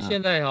样。我们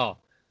现在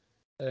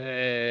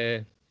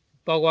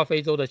包括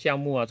非洲的项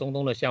目啊，中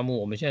东的项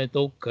目，我们现在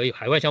都可以，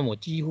海外项目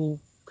几乎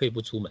可以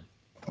不出门。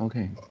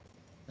OK，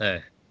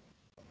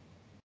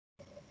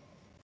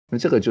那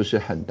这个就是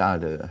很大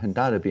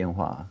的变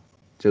化，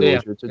这个我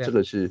觉得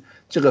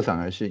这个反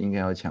而是应该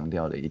要强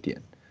调的一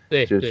点。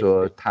对，就是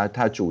说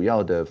它主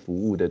要的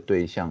服务的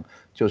对象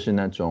就是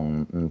那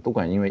种不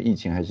管因为疫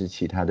情还是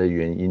其他的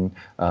原因，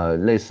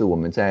类似我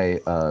们在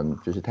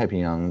就是太平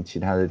洋其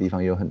他的地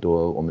方也有很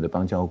多我们的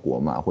邦交国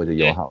嘛，或者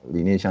友好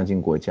理念相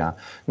近国家，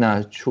那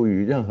出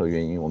于任何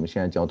原因，我们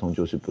现在交通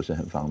就是不是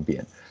很方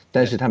便。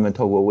但是他们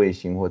透过卫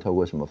星或透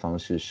过什么方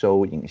式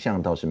收影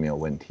像倒是没有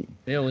问题，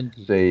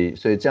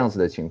所以这样子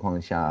的情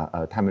况下，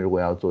他们如果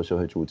要做社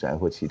会住宅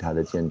或其他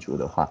的建筑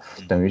的话，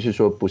等于是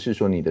说不是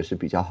说你的是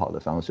比较好的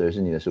方式，而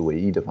是你的是唯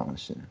一的方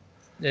式。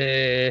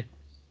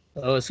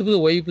是不是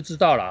唯一不知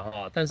道啦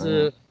但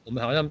是我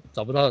们好像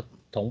找不到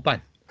同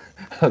伴。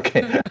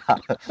OK，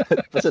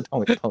 不是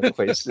同一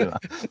回事嘛？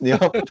你要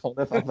不同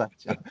的方法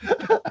讲。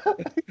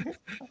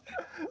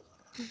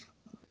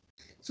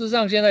事实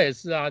上现在也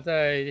是啊，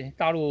在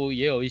大陆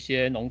也有一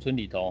些农村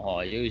里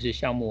头也有一些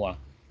项目啊，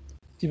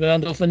基本上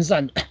都分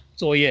散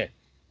作业。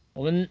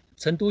我们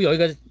成都有一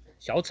个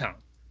小厂，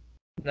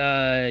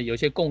那有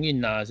些供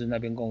应啊是那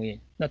边供应，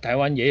那台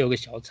湾也有个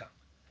小厂，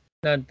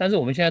但是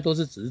我们现在都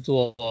是只是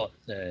做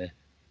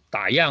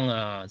打样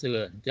啊，这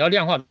个只要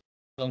量化的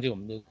东西，我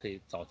们都可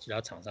以找其他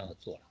厂商合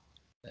作了。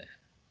对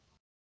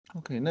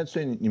OK， 那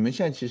所以你们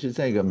现在其实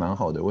在一个蛮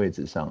好的位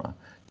置上啊。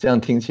这样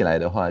听起来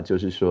的话，就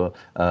是说，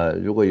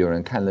如果有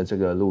人看了这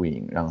个录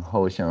影，然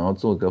后想要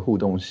做个互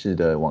动式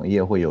的网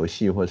页或游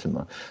戏或什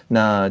么，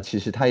那其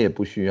实他也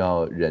不需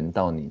要人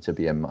到你这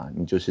边嘛，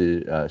你就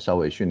是稍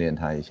微训练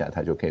他一下，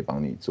他就可以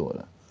帮你做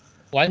了。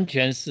完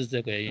全是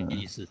这个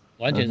意思，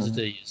完全是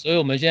这个意思。所以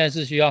我们现在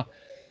是需要，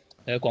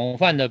广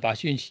泛的把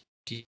讯息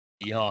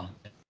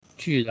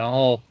去，然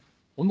后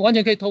我们完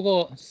全可以透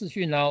过视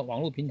讯啊、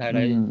网络平台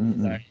来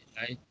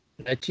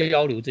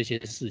交流这些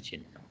事情。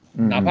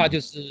哪怕就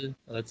是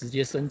直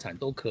接生产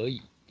都可以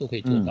做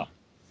到。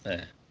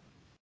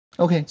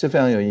OK， 这非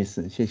常有意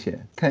思，谢谢。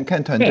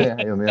看团队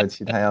还有没有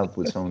其他要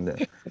补充的。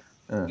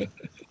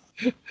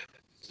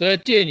所以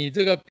借你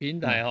这个平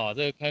台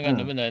这个看看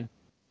能不能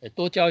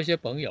多交一些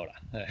朋友啦。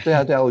对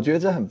啊，我觉得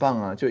这很棒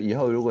啊。就以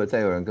后如果再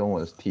有人跟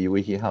我提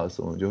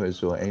WikiHouse， 我们就会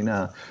说，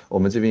那我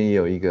们这边也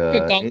有一个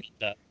更高明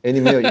的。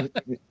你们有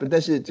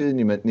但是就是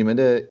你们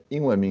的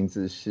英文名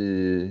字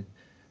是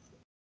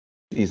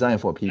Design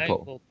for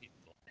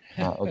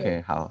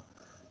People。OK， 好，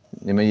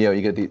你们也有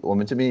一个我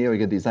们这边也有一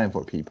个 Design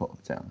for People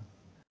这样。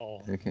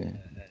OK。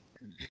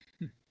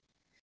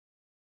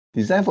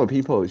Design for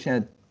People 现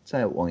在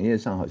在网页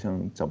上好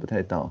像找不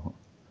太到哈。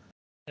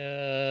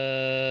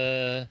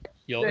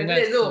有，对，这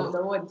也是我们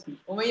的问题。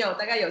我们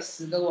大概有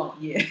10个网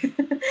页，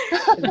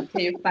可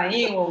以反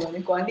映我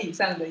们管理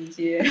上的一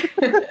些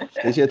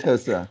特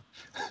色啊。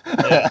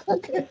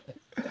OK。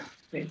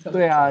没错，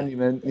对啊，你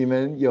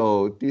们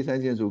有第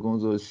三建筑工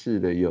作室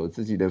的，有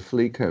自己的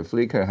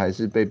Flickr 还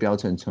是被标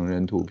成成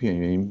人图片，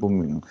原因不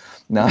明。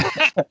那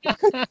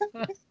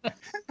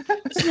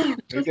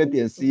有一个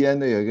.cn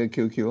的，有一个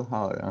QQ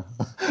号，然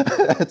后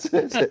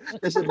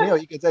但是没有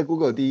一个在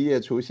Google 第一页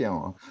出现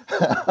哦。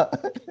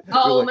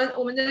我们的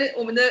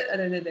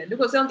对，如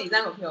果是用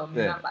Design for People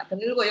没办法，可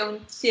是如果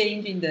用谢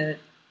英俊的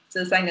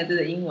这3个字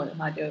的英文的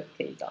话，就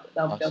可以找得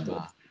到比较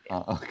多。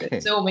OK，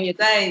 所以我们也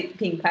在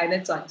品牌的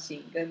转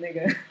型跟那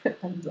个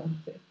当中。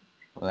对，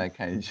我来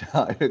看一下，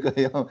如果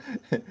用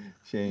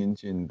谢英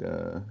俊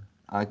的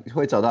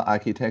会找到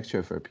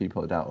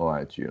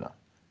architectureforpeople.org 了。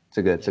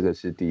这个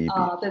是第一笔。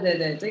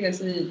对，这个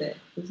是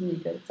就是一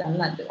个展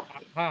览的。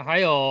还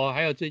有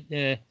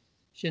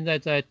现在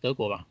在德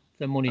国吧，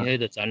在慕尼黑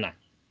的展览。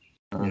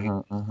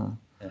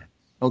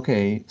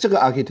OK， 这个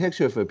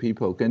architecture for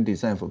people 跟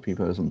design for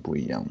people 有什么不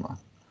一样吗？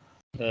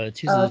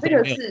其实这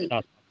个是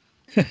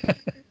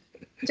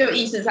就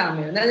意识上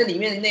没有，但是里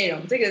面的内容，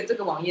这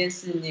个网页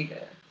是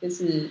就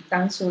是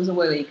当初是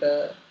为了一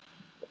个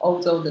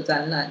欧洲的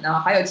展览，然后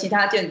还有其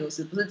他建筑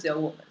师，不是只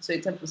有我们，所以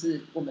这不是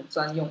我们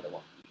专用的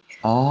网页。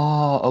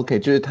OK，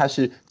 就是它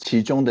是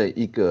其中的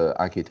一个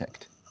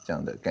architect 这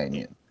样的概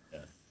念。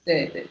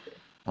对。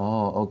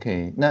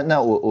OK，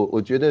 那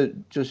我觉得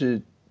就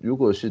是如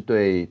果是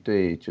对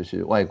就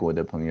是外国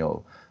的朋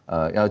友。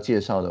要介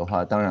绍的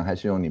话，当然还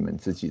是用你们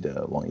自己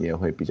的网页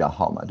会比较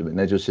好嘛，对不对？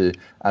那就是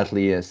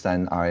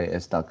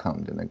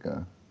atelier3ras.com 的那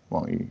个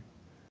网域。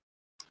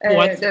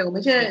对，我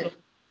们现在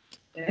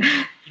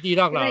现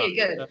在有一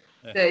个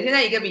现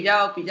在一个比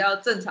较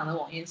正常的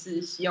网页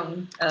是使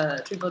用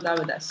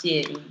www.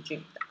 谢英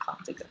俊.com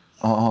这个。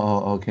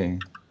OK，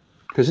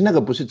 可是那个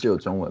不是只有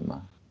中文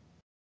吗？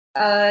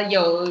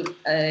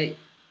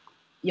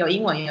有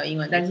英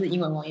文，但是英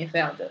文网页非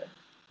常的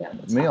差。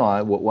没有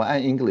啊，我按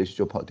English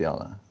就跑掉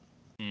了。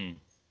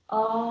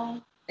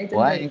我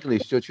按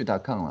English 就去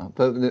.com 了。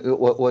不，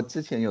我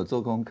之前有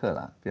做功课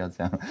啦，不要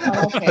这样。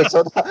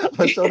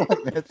我收到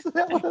你的资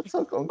料，我都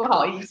做功课。不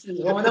好意思，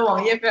我们的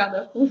网页非常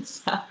的复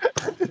杂。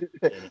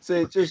对，所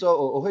以就是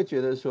说我会觉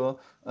得说，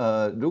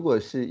如果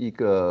是一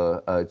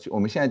个我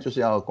们现在就是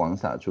要广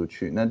撒出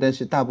去，那但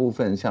是大部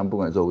分像不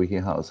管做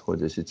WikiHouse 或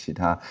者是其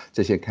他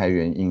这些开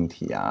源硬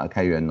体啊、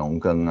开源农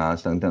耕啊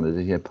等等的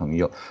这些朋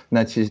友，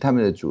那其实他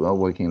们的主要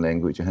working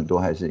language 很多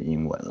还是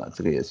英文了，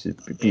这个也是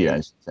必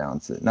然是这样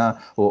子。那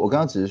我刚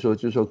刚只是说，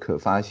就是说可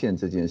发现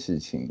这件事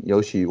情，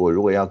尤其我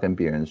如果要跟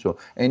别人说，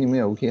你们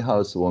有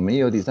WikiHouse， 我们也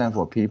有 Design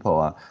for People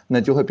啊，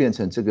那就会变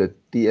成这个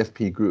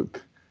DFP Group。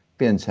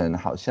变成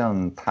好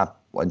像他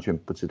完全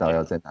不知道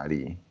要在哪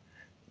里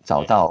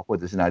找到，或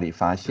者是哪里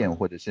发现，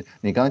或者是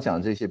你刚刚讲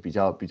的这些比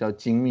较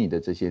精密的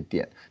这些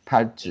点，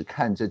他只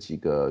看这几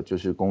个就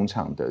是工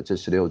厂的这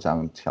16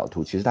张小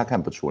图，其实他看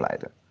不出来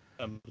的。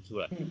看不出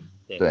来。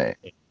对，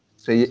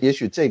所以也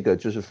许这个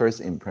就是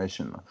first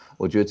impression 嘛，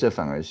我觉得这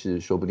反而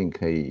是说不定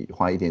可以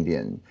花一点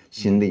点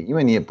心力，因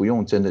为你也不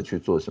用真的去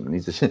做什么，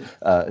你只是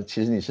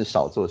其实你是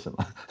少做什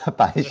么，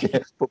把一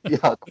些不必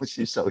要的东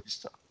西收一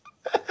收。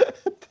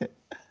对。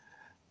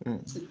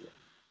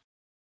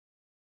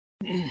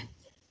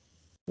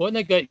不过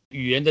那个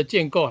语言的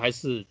建构还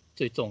是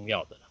最重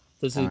要的，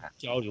这是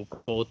交流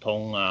沟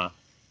通啊、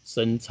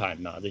生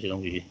产啊这些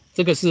东西。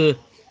这个是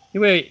因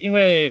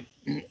为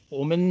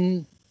我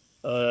们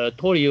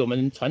脱离我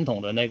们传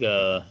统的那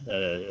个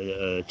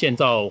建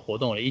造活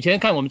动了。以前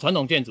看我们传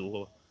统建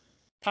筑，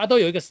它都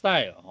有一个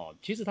style 哈，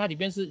其实它里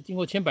边是经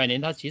过千百年，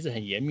它其实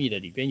很严密的，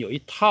里边有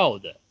一套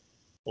的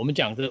我们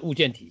讲的物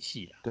件体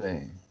系啦。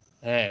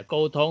对，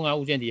沟通啊，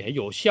物件体很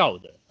有效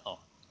的哦。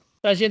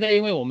但现在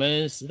因为我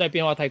们时代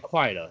变化太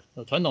快了，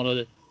传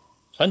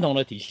统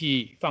的体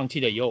系放弃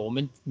了以后，我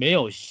们没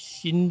有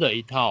新的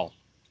一套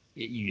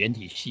语言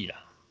体系啦。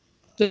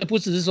这不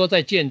只是说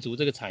在建筑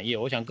这个产业，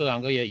我想各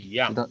行各业一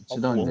样，知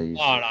道你的意思。文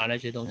化啦那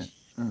些东西，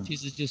其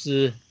实就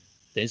是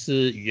等于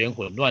是语言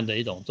混乱的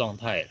一种状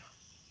态啦。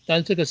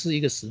但这个是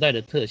一个时代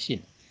的特性。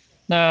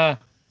那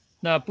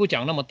不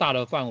讲那么大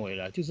的范围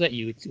了，就是在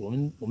以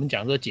我们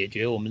讲说解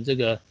决我们这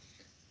个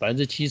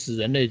70%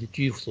人类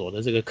居所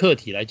的这个课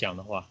题来讲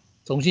的话，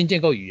重新建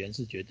构语言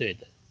是绝对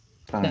的。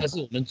那个是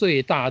我们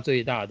最大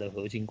的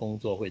核心工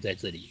作会在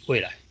这里，未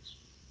来。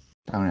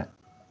当然，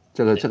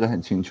这个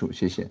很清楚，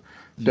谢谢。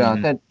对啊，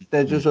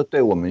但就是说，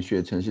对我们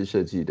学程式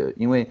设计的，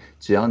因为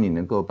只要你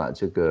能够把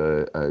这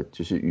个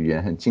就是语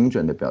言很精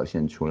准的表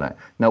现出来，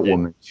那我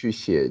们去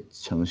写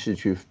程式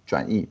去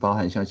转译，包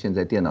含像现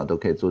在电脑都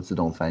可以做自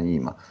动翻译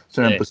嘛，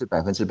虽然不是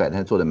100%，但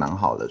是做的蛮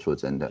好的，说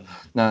真的。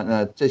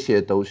那这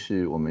些都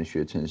是我们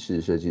学程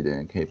式设计的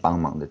人可以帮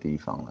忙的地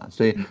方了。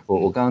所以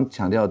我刚刚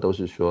强调的都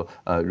是说，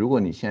如果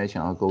你现在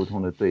想要沟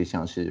通的对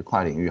象是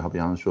跨领域，好比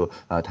方说，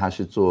他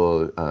是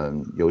做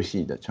游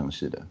戏的程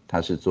式的，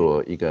他是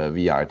做一个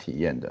VR 体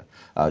验的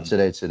之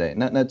类，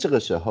那这个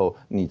时候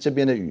你这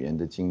边的语言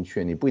的精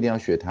确，你不一定要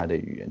学他的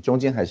语言，中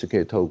间还是可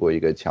以透过一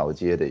个桥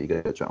接的一个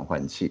转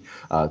换器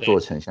做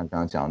成像刚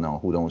刚讲的那种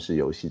互动式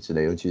游戏之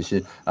类。尤其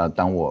是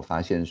当我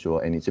发现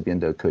说，你这边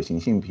的可行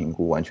性评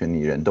估完全你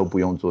人都不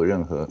用做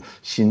任何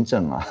新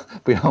政啊，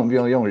不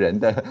用用人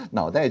的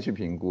脑袋去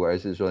评估，而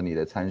是说你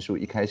的参数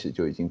一开始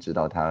就已经知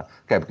道它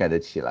盖不盖得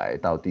起来，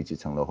到第几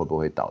层楼会不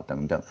会倒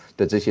等等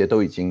的，这些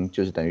都已经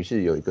就是等于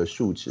是有一个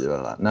数值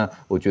了啦。那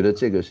我觉得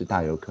这个是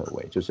大有可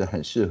为，就是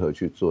很适合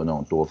去做那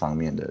种多方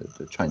面的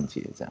串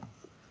接这样。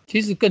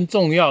其实更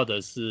重要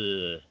的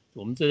是，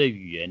我们这类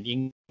语言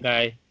应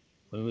该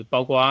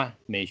包括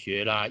美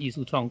学啦、艺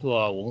术创作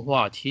啊、文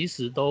化，其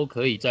实都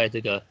可以在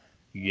这个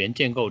语言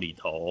建构里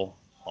头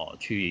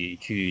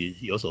去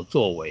有所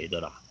作为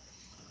的啦。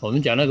我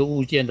们讲那个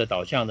物件的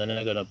导向的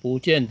那个呢，不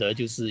见得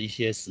就是一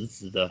些实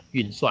质的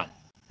运算，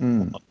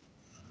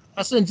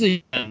它甚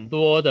至很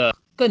多的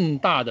更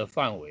大的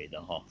范围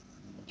的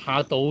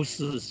它都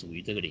是属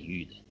于这个领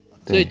域的。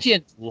所以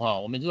建筑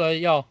我们如果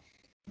要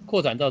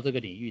扩展到这个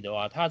领域的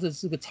话，它这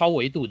是个超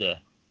维度的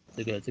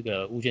这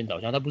个物件导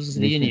向，它不是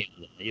linear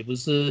的，也不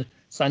是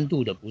3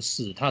度的，不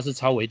是，它是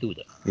超维度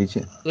的。理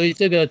解。所以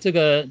这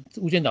个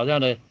物件导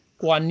向的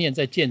观念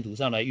在建筑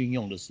上来运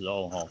用的时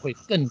候会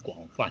更广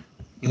泛，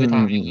因为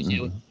它还有一些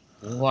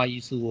文化艺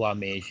术啊、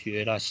美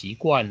学啦、习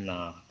惯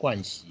啦、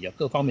惯习啊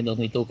各方面的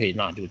东西都可以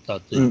纳入到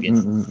这里边。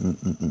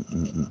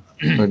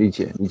我理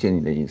解你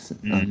的意思。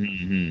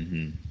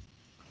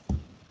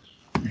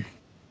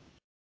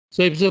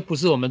所以不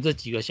是我们这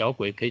几个小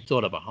鬼可以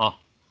做的吧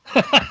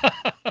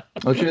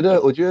我觉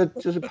得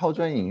就是抛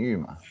砖引玉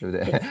嘛，对不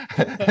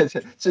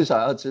对？至少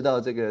要知道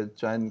这个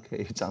砖可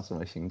以长什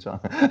么形状。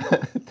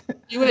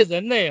因为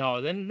人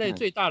类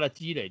最大的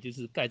积累就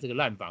是盖这个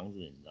烂房子，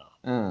你知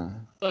道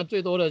赚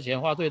最多的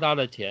钱，花最大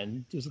的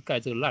钱就是盖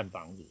这个烂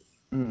房子。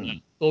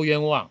多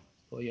冤枉，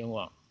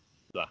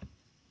是吧？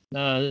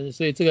那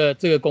所以这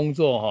个工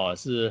作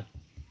是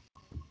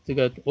这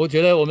个，我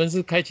觉得我们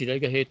是开启了一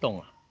个黑洞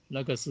啊，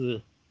那个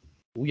是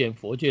无眼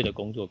佛界的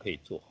工作可以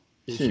做，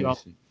就希望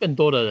更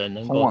多的人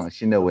能够通往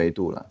新的维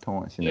度了，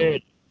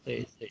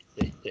对，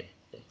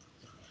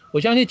我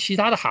相信其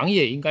他的行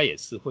业应该也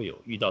是会有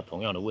遇到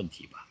同样的问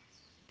题吧，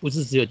不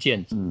是只有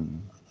建筑。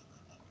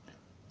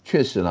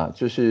确实啦，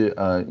就是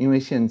因为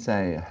现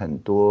在很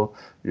多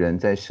人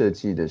在设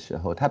计的时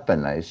候，他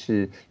本来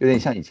是有点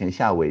像以前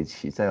下围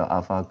棋，在有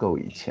AlphaGo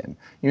以前，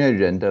因为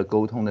人的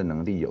沟通的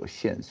能力有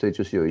限，所以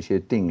就是有一些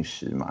定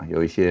时嘛，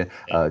有一些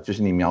就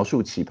是你描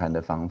述棋盘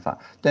的方法，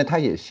但它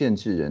也限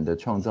制人的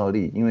创造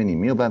力，因为你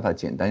没有办法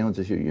简单用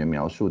这些语言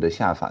描述的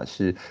下法，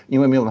是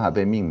因为没有办法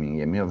被命名，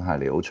也没有办法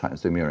流传，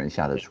所以没有人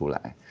下得出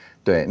来。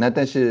对，那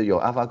但是有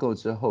AlphaGo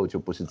之后就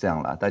不是这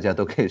样了，大家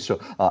都可以说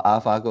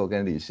AlphaGo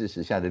跟李世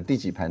石下的第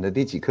几盘的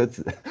第几颗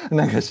子，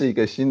那个是一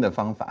个新的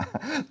方法。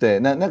对，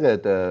那个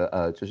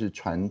的就是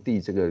传递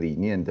这个理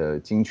念的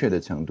精确的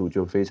程度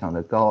就非常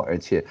的高，而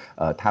且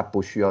它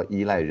不需要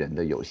依赖人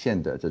的有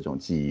限的这种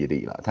记忆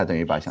力了，它等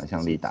于把想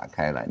象力打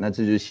开来，那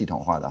这就是系统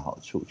化的好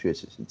处，确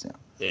实是这样。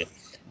对，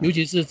尤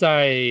其是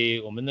在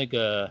我们那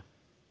个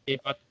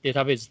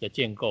database 的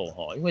建构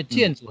因为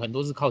建筑很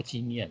多是靠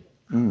经验。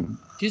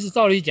其实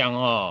照理讲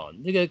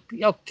那个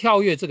要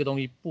跳跃这个东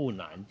西不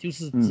难，就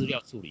是资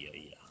料处理而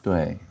已啦。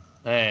对，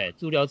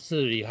资料处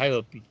理还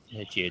有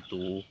解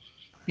读、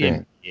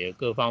辨别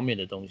各方面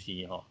的东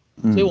西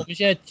所以我们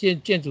现在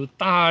建筑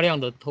大量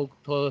的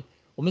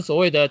我们所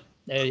谓的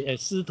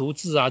师徒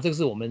制啊，这个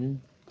是我们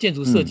建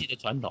筑设计的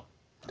传统。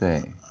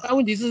对。但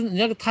问题是你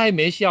那个太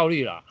没效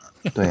率了。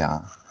对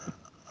啊。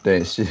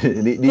对，是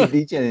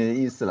理解你的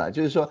意思啦，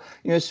就是说，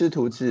因为师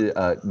徒制，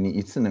你一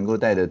次能够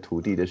带的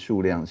徒弟的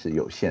数量是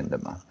有限的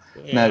嘛。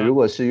那如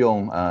果是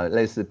用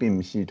类似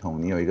BIM 系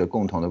统，你有一个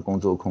共同的工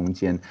作空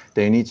间，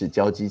等于你只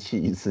教机器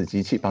一次，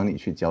机器帮你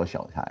去教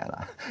小孩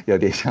啦，有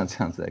点像这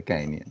样子的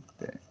概念。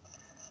对。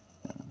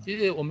其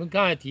实我们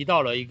刚才提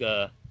到了一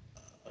个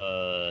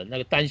那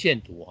个单线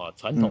图哈，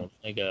传统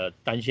那个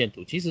单线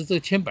图，其实这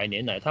千百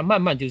年来，它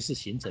慢慢就是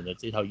形成了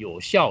这套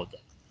有效的，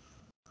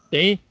等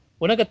于。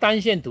我那个单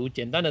线图，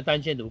简单的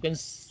单线图跟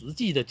实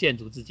际的建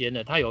筑之间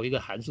呢，它有一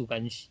个函数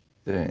关系。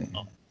对。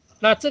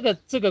那这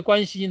个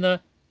关系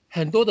呢，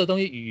很多的东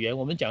西语言，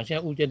我们讲现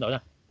在物件导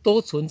向都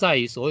存在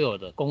于所有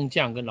的工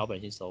匠跟老百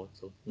姓手。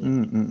所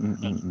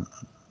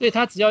以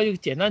它只要有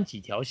简单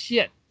几条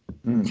线，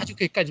它就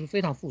可以盖出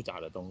非常复杂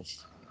的东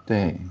西。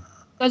对。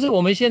但是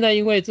我们现在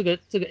因为这个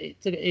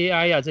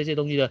AI 啊这些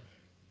东西的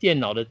电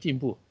脑的进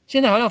步，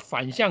现在好像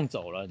反向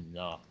走了，你知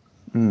道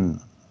吗？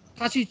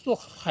他去做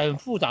很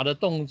复杂的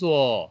动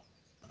作，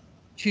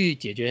去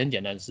解决很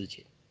简单的事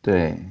情。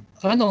对，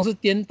传统是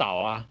颠倒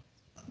啊，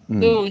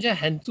所以我们现在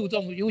很注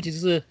重，尤其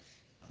是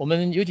我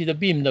们尤其是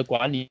BIM 的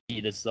管理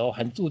的时候，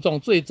很注重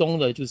最终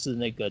的就是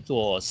那个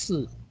做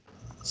视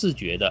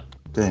觉的。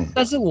对。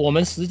但是我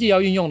们实际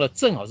要运用的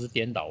正好是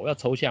颠倒，我要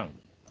抽象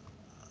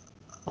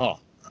的。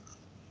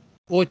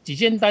我几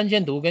线单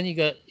线图跟一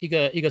个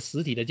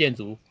实体的建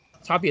筑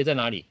差别在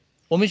哪里？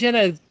我们现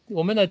在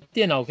我们的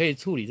电脑可以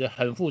处理这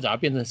很复杂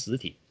变成实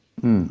体，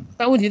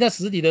但问题在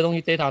实体的东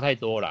西 data 太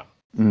多了，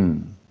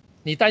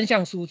你单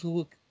向输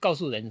出告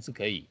诉人是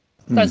可以，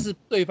但是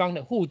对方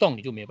的互动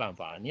你就没办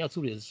法，你要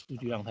处理的数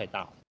据量太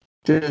大。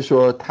就是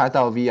说，他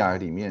到 VR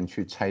里面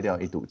去拆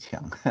掉一堵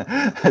墙，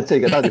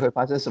这个到底会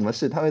发生什么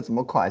事？它会怎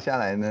么垮下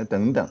来呢？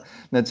等等。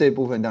那这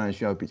部分当然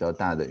需要比较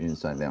大的运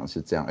算量，是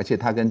这样，而且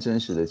它跟真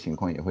实的情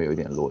况也会有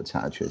点落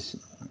差，确实。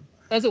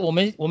但是我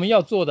们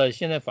要做的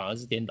现在反而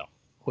是颠倒。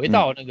回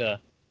到那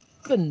个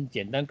更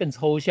简单、更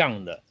抽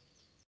象的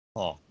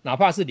哪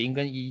怕是0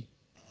跟1，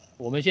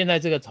我们现在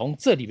这个从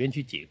这里面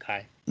去解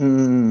开，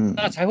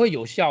那才会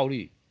有效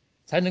率，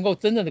才能够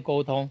真正的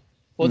沟通。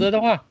否则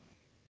的话，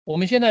我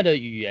们现在的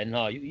语言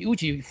尤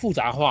其复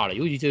杂化了，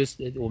尤其就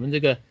是我们这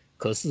个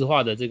可视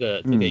化的这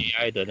个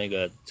AI 的那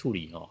个处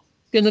理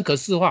变成可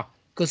视化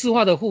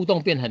的互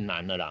动变很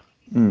难了啦。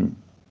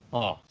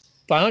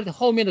反而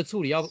后面的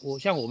处理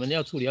像我们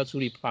要处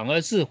理，反而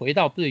是回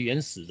到最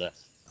原始的。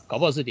搞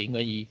不好是0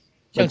跟1，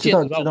像建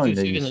筑道就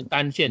变成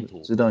单线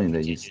图，知道你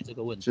的意思，这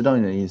个问题，知道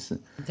你的意思，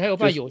你才有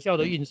办法有效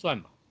的运算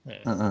嘛。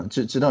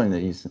知道你的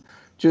意思，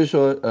就是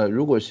说，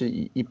如果是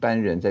以一般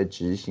人在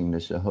执行的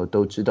时候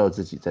都知道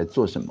自己在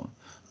做什么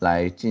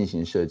来进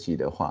行设计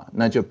的话，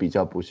那就比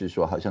较不是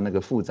说好像那个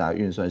复杂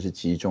运算是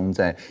集中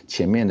在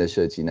前面的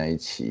设计那一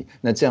期，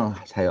那这样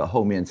才有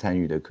后面参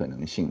与的可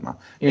能性嘛。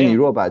因为你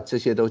如果把这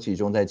些都集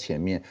中在前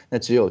面，那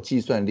只有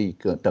计算力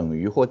等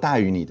于或大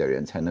于你的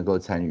人才能够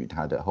参与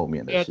它的后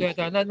面的事情。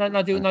对，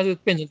那就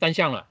变成单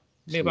向了，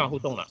没有办法互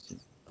动了。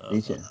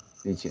理解。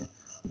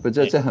不，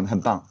这很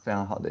棒，非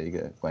常好的一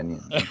个观念。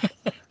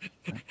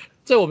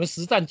这我们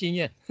实战经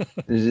验。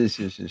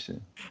是。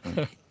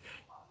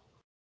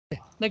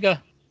那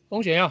个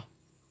龚选耀，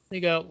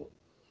那个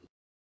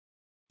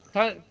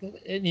他，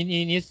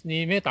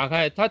你没有打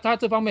开，他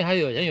这方面很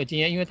有经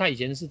验，因为他以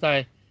前是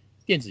在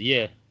电子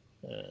业，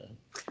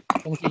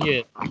通讯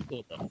业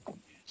做的。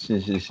是，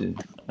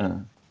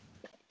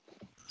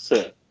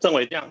是政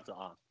委这样子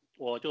啊，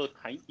我就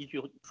谈一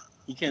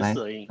件事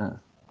而已，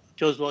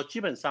就是说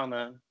基本上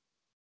呢。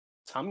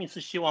常民是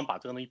希望把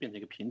这个东西变成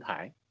一个平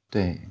台。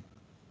对。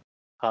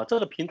好，这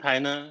个平台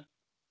呢，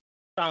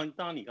当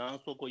然你刚刚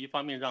说过，一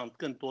方面让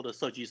更多的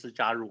设计师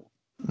加入，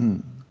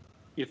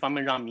一方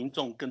面让民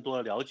众更多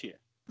的了解，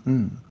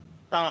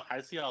当然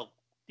还是要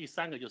第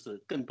三个就是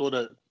更多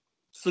的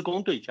施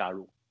工队加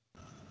入，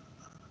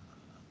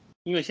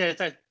因为现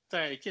在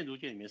在建筑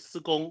界里面，施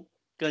工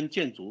跟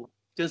建筑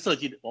跟设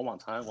计往往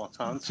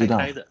常拆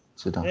开的。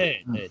知道。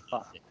对。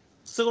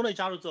施工队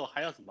加入之后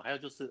还要什么？还有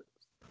就是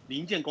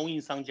零件供应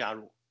商加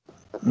入，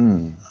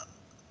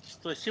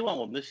所以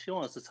我们的希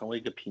望是成为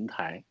一个平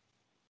台，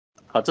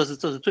好，这是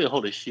最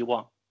后的希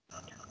望。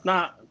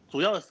那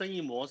主要的生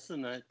意模式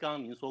呢，刚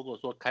刚您说过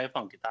说开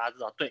放给大家知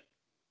道，对，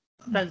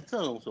但是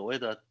这种所谓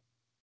的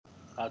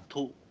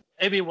to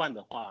everyone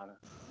的话呢，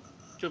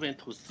就变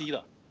to C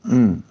了。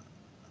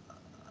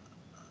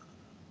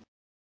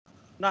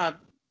那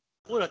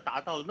为了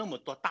达到那么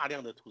多大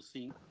量的 to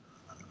C，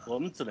 我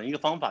们只能一个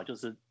方法就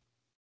是。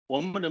我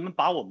们能不能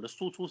把我们的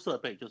输出设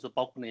备，就是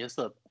包括那些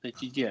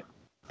机件，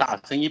打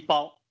成一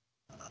包，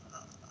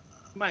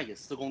卖给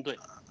施工队？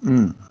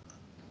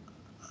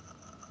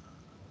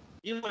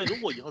因为如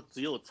果以后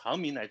只有常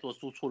民来做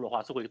输出的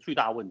话，是会有最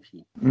大问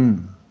题。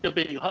就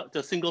变一个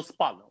叫 single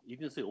spot 一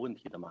定是有问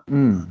题的嘛。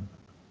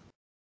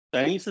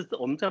等于是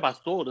我们再把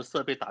所有的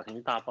设备打成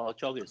一大包，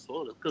交给所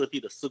有的各地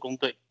的施工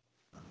队，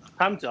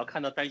他们只要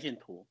看到单线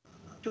图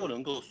就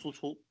能够输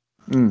出。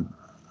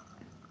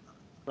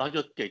然后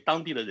就给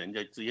当地的人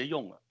就直接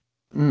用了。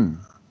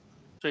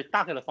所以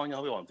大概的方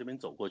向会往这边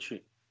走过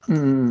去。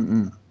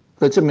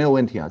这没有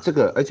问题啊，这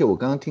个而且我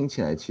刚刚听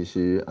起来，其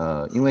实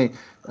因为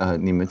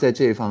你们在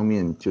这一方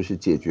面就是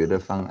解决的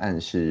方案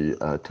是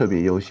特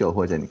别优秀，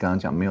或者你刚刚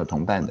讲没有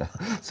同伴的，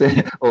所以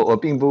我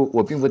并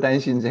不担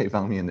心这一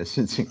方面的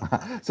事情啊。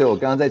所以我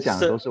刚刚在讲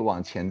的都是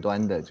往前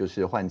端的，就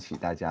是唤起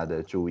大家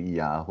的注意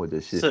啊，或者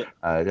是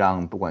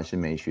让不管是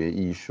美学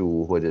艺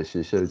术或者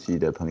是设计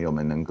的朋友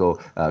们能够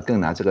更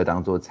拿这个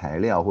当做材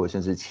料，或者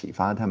甚至启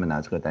发他们拿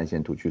这个单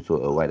线图去做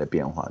额外的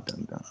变化等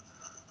等。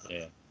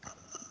对，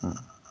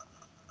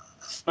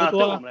那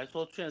对我们来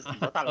说，现在比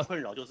较大的困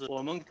扰就是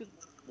我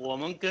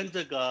们跟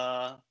这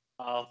个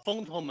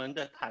风投们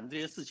在谈这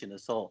些事情的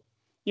时候，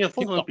因为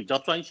风投们比较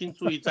专心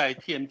注意在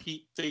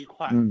TMT 这一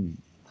块，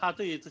他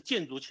对这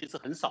建筑其实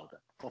很少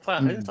的，我发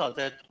现很少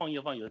在创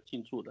业方有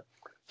进驻的，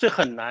所以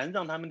很难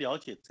让他们了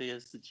解这些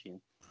事情。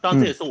当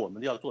然这也是我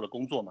们要做的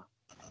工作嘛。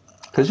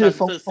可是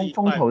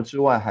风投之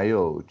外还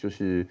有就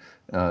是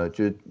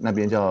就那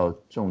边叫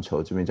众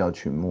筹，这边叫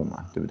群募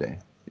嘛，对不对？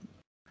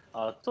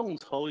众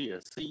筹也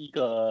是一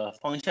个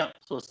方向，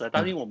说实在，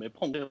但是因为我没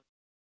碰过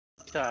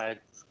下来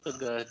这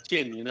个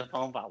建民的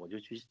方法，我就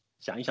去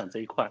想一想这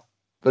一块。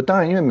当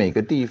然，因为每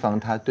个地方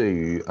它对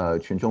于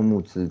群众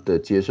募资的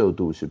接受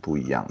度是不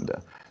一样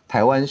的。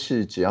台湾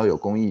是只要有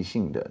公益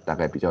性的，大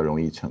概比较容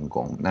易成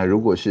功。那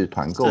如果是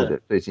团购的，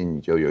最近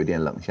你就有一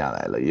点冷下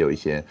来了，也有一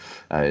些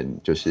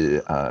就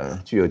是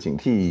具有警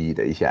惕意义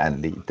的一些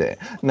案例。对，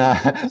那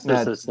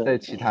在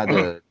其他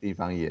的地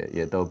方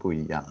也都不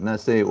一样。那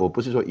所以我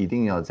不是说一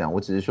定要这样，我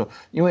只是说，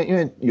因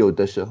为有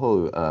的时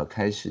候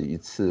开始一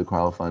次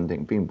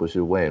crowdfunding 并不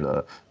是为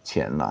了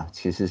钱啦，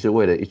其实是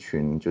为了一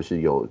群就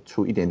是有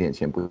出一点点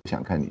钱不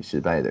想看你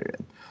失败的人。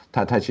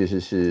他其实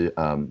是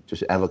就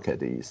是 advocate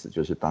的意思，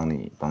就是帮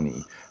你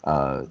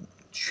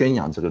宣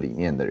扬这个理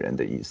念的人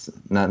的意思。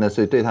那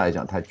所以对他来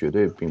讲，他绝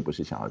对并不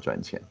是想要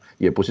赚钱，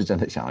也不是真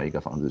的想要一个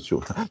房子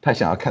住，他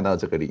想要看到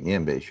这个理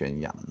念被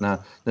宣扬。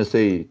那所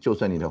以就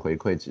算你的回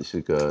馈只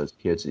是个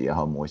贴纸也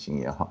好，模型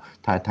也好，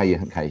他也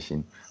很开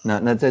心。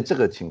那在这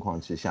个情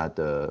况之下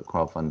的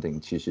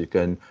crowdfunding 其实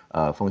跟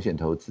风险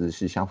投资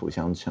是相辅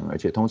相成，而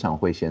且通常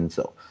会先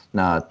走。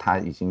那它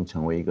已经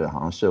成为一个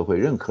好像社会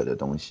认可的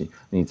东西，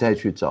你再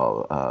去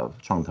找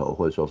创投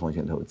或者说风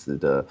险投资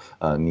的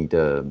你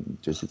的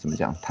就是怎么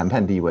讲谈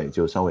判地位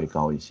就稍微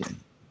高一些。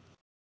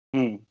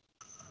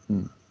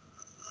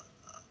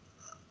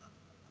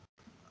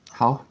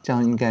好，这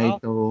样应该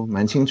都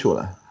蛮清楚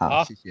了。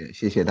好，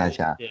谢谢大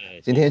家，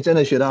今天真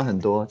的学到很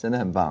多，真的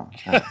很棒。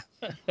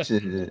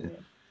是。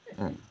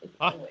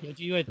好，有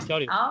机会交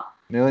流。好，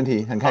没问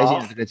题，很开心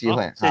有这个机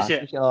会。谢谢，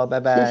谢谢哦，拜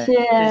拜。谢谢，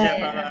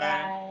拜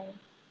拜。